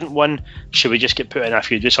Charlotte didn't win, she would just get put in a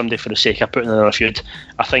feud with somebody for the sake of putting in a feud.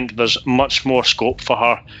 I think there's much more scope for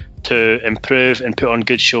her to improve and put on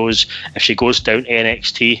good shows if she goes down to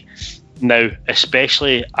NXT now,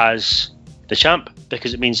 especially as the champ,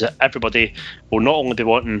 because it means that everybody will not only be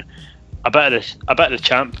wanting a bit of the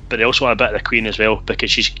champ, but they also want a bit of the queen as well,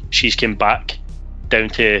 because she's come back down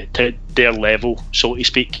to their level, so to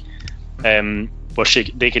speak, where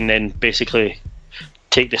they can then basically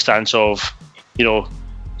take the stance of, you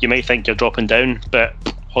might think you're dropping down, but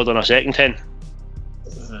hold on a second,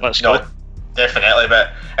 let's go. Definitely,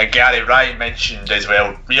 and Gary, Ryan mentioned as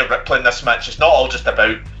well, Rhea Ripley in this match. It's not all just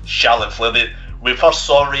about Charlotte Flair. We first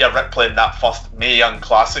saw Rhea Ripley in that first Mae Young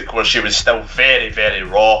Classic where she was still very, very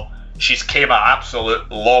raw. She's came an absolute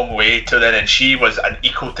long way to then, and she was an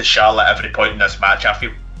equal to Charlotte at every point in this match, I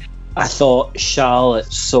feel. I thought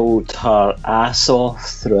Charlotte sold her ass off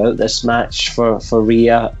throughout this match for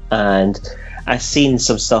Rhea, and I've seen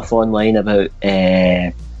some stuff online about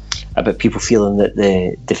people feeling that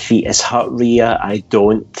the defeat has hurt Rhea. I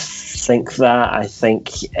don't think that. I think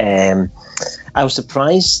I was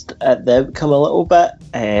surprised at the outcome a little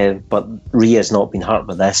bit, but Rhea's not been hurt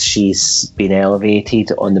with this. She's been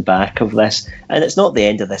elevated on the back of this, and it's not the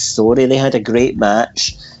end of this story. They had a great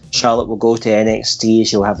match. Charlotte will go to NXT.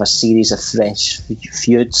 She'll have a series of fresh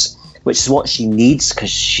feuds, which is what she needs, because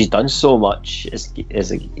she's done so much,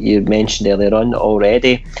 as you mentioned earlier on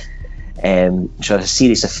already. She'll have a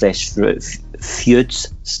series of fresh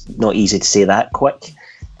feuds. It's not easy to say that quick.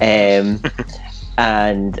 And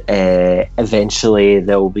eventually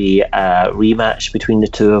there will be a rematch between the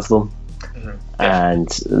two of them, and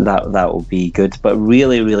that will be good. But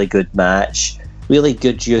really, really good match. Really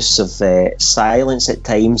good use of silence at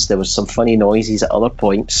times. There was some funny noises at other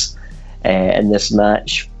points in this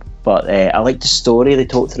match, but I liked the story they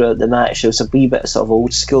told throughout the match. There was a wee bit sort of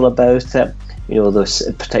old school about it. Those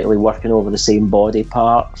particularly working over the same body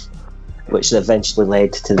parts, which eventually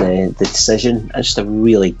led to the decision. It's just a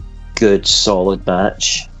really good, solid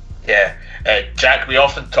match. Yeah, Jack, we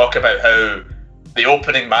often talk about how the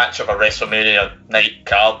opening match of a WrestleMania night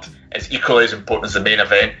card is equally as important as the main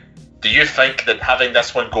event. Do you think that having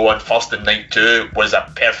this one go on first in night 2 was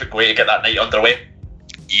a perfect way to get that night underway?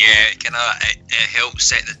 Yeah, it helped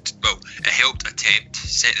attempt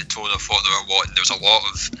set the tone of what they were wanting. There was a lot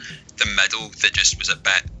of the middle that just was a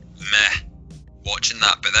bit meh watching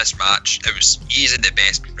that, but this match, it was easily the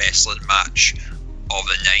best wrestling match of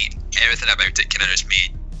the night. Everything about it kind of just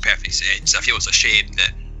made perfect sense. I feel it's a shame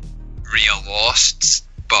that Rhea lost,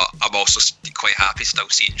 but I'm also quite happy still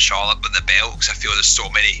seeing Charlotte with the belt, because I feel there's so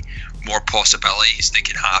many more possibilities that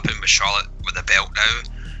can happen with Charlotte with the belt now.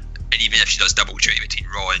 And even if she does double duty between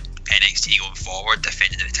Raw and NXT going forward,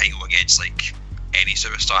 defending the title against like any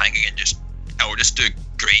superstar, I think it'll just do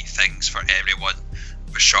great things for everyone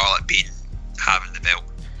with Charlotte having the belt.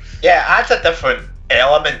 Yeah, it adds a different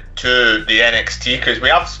element to the NXT, because we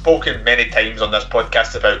have spoken many times on this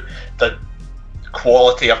podcast about the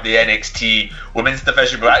quality of the NXT women's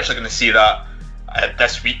division. We're actually going to see that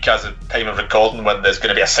this week, as a time of recording, when there's going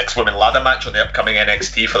to be a 6-woman ladder match on the upcoming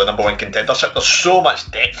NXT for the number 1 contendership. There's so much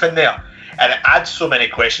depth in there, and it adds so many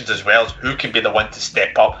questions as well as who can be the one to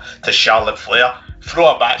step up to Charlotte Flair.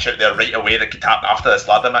 Throw a match out there right away that could happen after this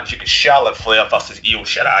ladder match. You could Charlotte Flair versus Io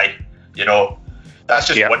Shirai. You know, that's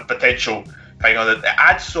just one potential thing on it. It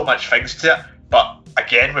adds so much things to it. But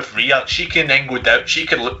again, with Rhea, she can then go down. She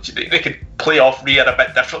can look. They could play off Rhea a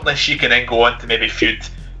bit differently. She can then go on to maybe feud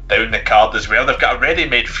down the card as well. They've got a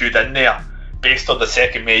ready-made feud in there based on the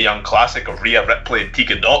second Mae Young Classic of Rhea Ripley and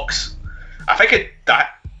Tegan Nox. I think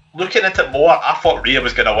looking at it more, I thought Rhea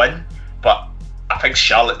was going to win, but I think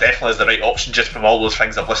Charlotte definitely is the right option just from all those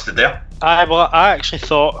things I've listed there. I actually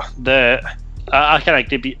thought that I kind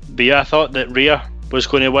of agree. I thought that Rhea was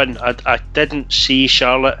going to win. I didn't see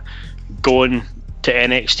Charlotte going to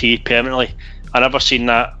NXT permanently. I never seen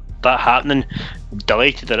that happening.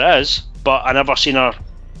 Delighted that it is, but I never seen her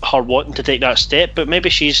wanting to take that step. But maybe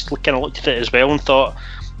she's kind of looked at it as well and thought,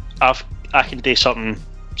 I can do something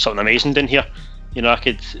amazing down here. You know,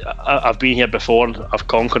 I've been here before, I've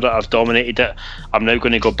conquered it, I've dominated it. I'm now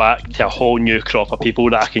going to go back to a whole new crop of people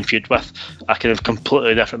that I can feud with. I can have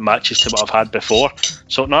completely different matches to what I've had before.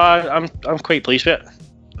 So no, I'm quite pleased with it.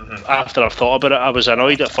 After I've thought about it, I was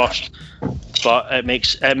annoyed at first, but it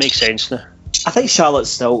makes sense now. I think Charlotte's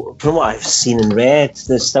still, from what I've seen and read,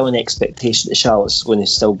 there's still an expectation that Charlotte's going to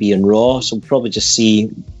still be in Raw, so we'll probably just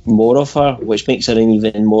see more of her, which makes her an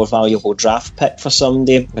even more valuable draft pick for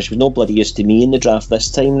someday, which was nobody used to me in the draft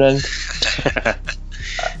this time round.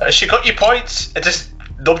 She got you points, it just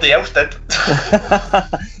nobody else did.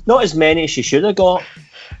 Not as many as she should have got.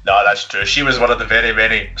 No, that's true. She was one of the very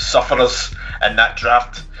many sufferers in that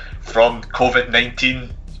draft from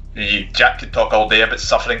COVID-19. Jack can talk all day about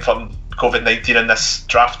suffering from COVID-19 in this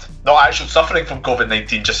draft. Not actually suffering from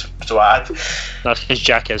COVID-19, just so I add. That's because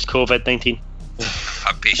Jack is COVID-19.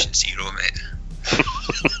 I'm patient zero, mate.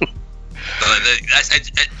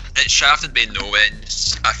 It shafted me no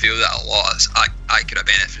ends. I feel that I could have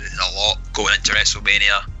benefited a lot going into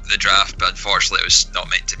WrestleMania, the draft, but unfortunately it was not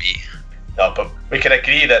meant to be. No, but we can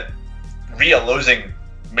agree that Rhea losing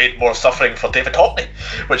made more suffering for David Hockney,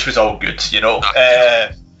 which was all good, you know.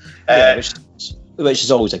 Which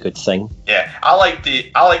is always a good thing. Yeah, I liked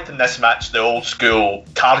in this match the old school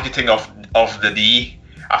targeting of the knee.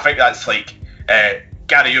 I think that's like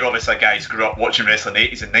Gary, you're obviously a guy who's grew up watching wrestling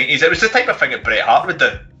 80s and 90s. It was the type of thing that Bret Hart would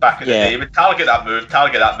do back in the day. He would target that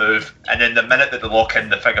move, and then the minute that they lock in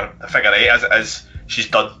the figure 8 as it is, she's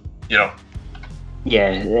done. You know.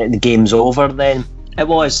 Yeah, the game's over then. It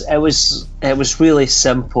was really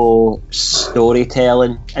simple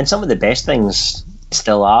storytelling, and some of the best things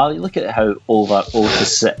still are. You look at how over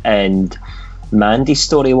Otis and Mandy's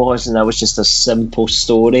story was, and that was just a simple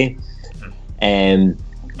story.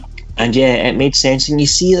 And yeah, it made sense, and you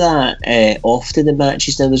see that often in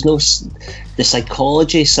matches now. There's no, the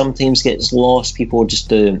psychology sometimes gets lost. People just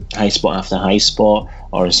do high spot after high spot,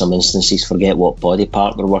 or in some instances forget what body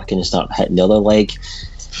part they're working and start hitting the other leg,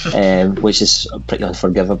 which is pretty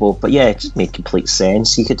unforgivable. But yeah, it just made complete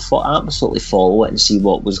sense. You could absolutely follow it and see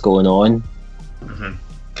what was going on.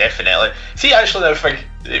 Definitely. See, actually, I think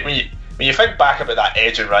when you think back about that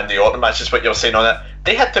Edge and Randy Orton match, just what you're saying on it,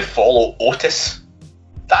 they had to follow Otis.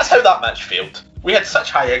 That's how that match failed. We had such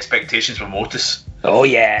high expectations from Otis. Oh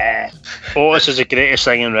yeah, Otis is the greatest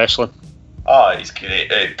thing in wrestling. Oh, he's great.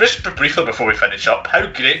 Just briefly before we finish up, how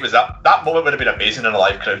great was that? That moment would have been amazing in a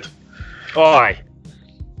live crowd. Oh, aye.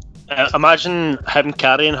 Imagine him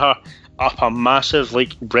carrying her up a massive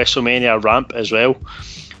WrestleMania ramp as well,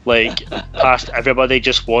 past everybody,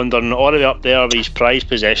 just wandering all the way up there with his prized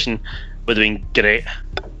possession. Would have been great.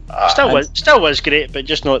 Still was great, but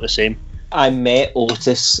just not the same. I met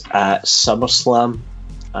Otis at SummerSlam.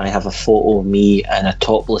 I have a photo of me and a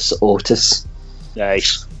topless Otis.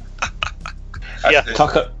 Nice. Yeah,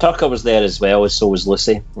 Tucker was there as well, and so was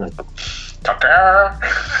Lucy. Tucker.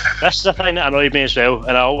 This is the thing that annoyed me as well,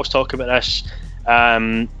 and I always talk about this.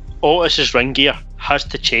 Otis's ring gear has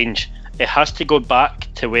to change. It has to go back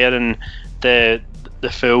to wearing the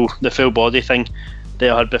full body thing they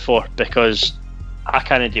had before, because I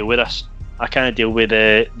can't deal with this. I can't deal with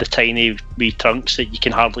the tiny wee trunks that you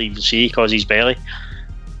can hardly even see because his belly.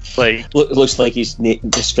 Looks like he's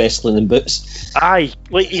just wrestling in boots. Aye,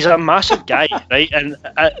 he's a massive guy, right? And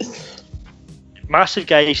massive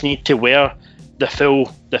guys need to wear the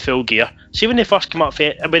full gear. See, when they first come up,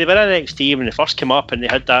 when they were in NXT, when they first came up and they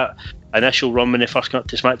had that initial run when they first came up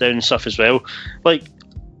to SmackDown and stuff as well,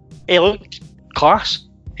 he looked class.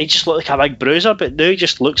 He just looked like a big bruiser, but now he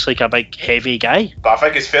just looks like a big heavy guy. But I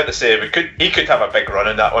think it's fair to say he could have a big run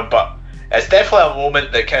in that one, but it's definitely a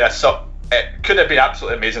moment that kind of it could have been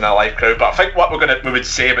absolutely amazing in a live crowd. But I think what we would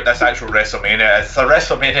say about this actual WrestleMania is it's a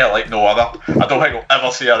WrestleMania like no other. I don't think we'll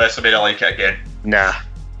ever see a WrestleMania like it again. Nah.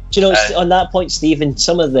 Do you know, on that point, Stephen,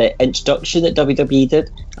 some of the introduction that WWE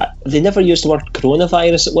did, they never used the word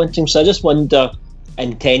coronavirus at one time, so I just wonder,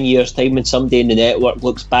 in 10 years' time, when somebody in the network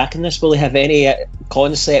looks back on this, will they have any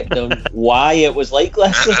concept on why it was like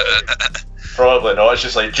this? Probably not. It's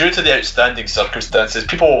just like, due to the outstanding circumstances,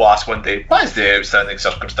 people will ask one day, what is the outstanding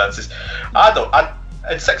circumstances?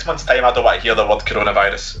 In 6 months' time, I don't want to hear the word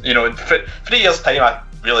coronavirus. You know, in 3 years' time,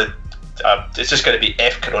 it's just going to be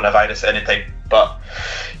F coronavirus anytime. But,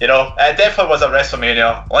 you know, it definitely was a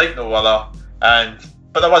WrestleMania like no other.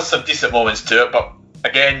 But there was some decent moments to it. But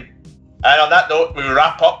again, and on that note, we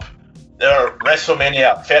wrap up their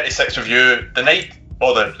WrestleMania 36 review. The night,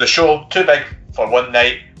 or the show, too big for one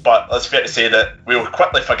night. But it's fair to say that we will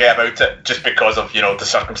quickly forget about it just because of, you know, the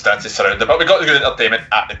circumstances surrounding it. But we got the good entertainment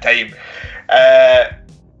at the time.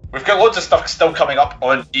 We've got loads of stuff still coming up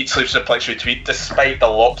on Eat Sleep Suplex Retweet, despite the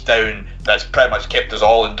lockdown that's pretty much kept us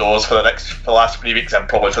all indoors for the last 3 weeks and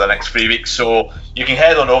probably for the next 3 weeks. So you can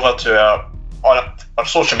head on over to our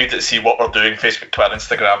social media to see what we're doing: Facebook, Twitter,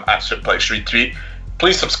 Instagram at Suplex Retweet.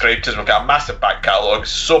 Please subscribe to us. We've got a massive back catalogue,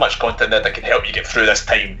 so much content there that can help you get through this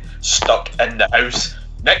time stuck in the house.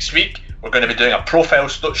 Next week, we're going to be doing a profile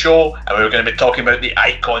show, and we're going to be talking about the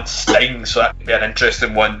icon Sting, so that could be an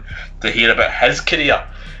interesting one to hear about his career.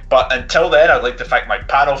 But until then, I'd like to thank my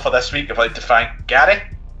panel for this week. I'd like to thank Gary.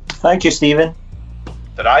 Thank you, Stephen.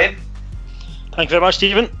 To Ryan. Thank you very much,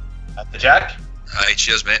 Stephen. And to Jack. Hi,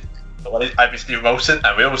 cheers, mate. I've been Stephen Wilson,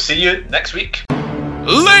 and we will see you next week.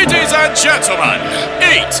 Ladies and gentlemen,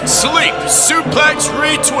 Eat, Sleep, Suplex,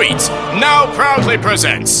 Retweet now proudly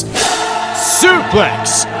presents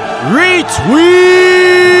Suplex Retweet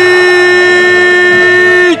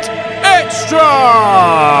Extra!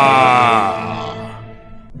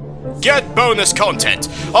 Get bonus content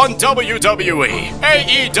on WWE,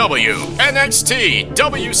 AEW, NXT,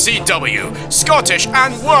 WCW, Scottish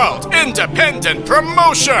and World Independent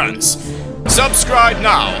Promotions! Subscribe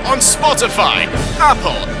now on Spotify,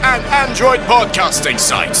 Apple and Android podcasting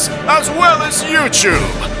sites, as well as YouTube.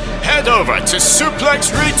 Head over to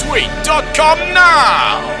suplexretweet.com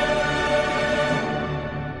now!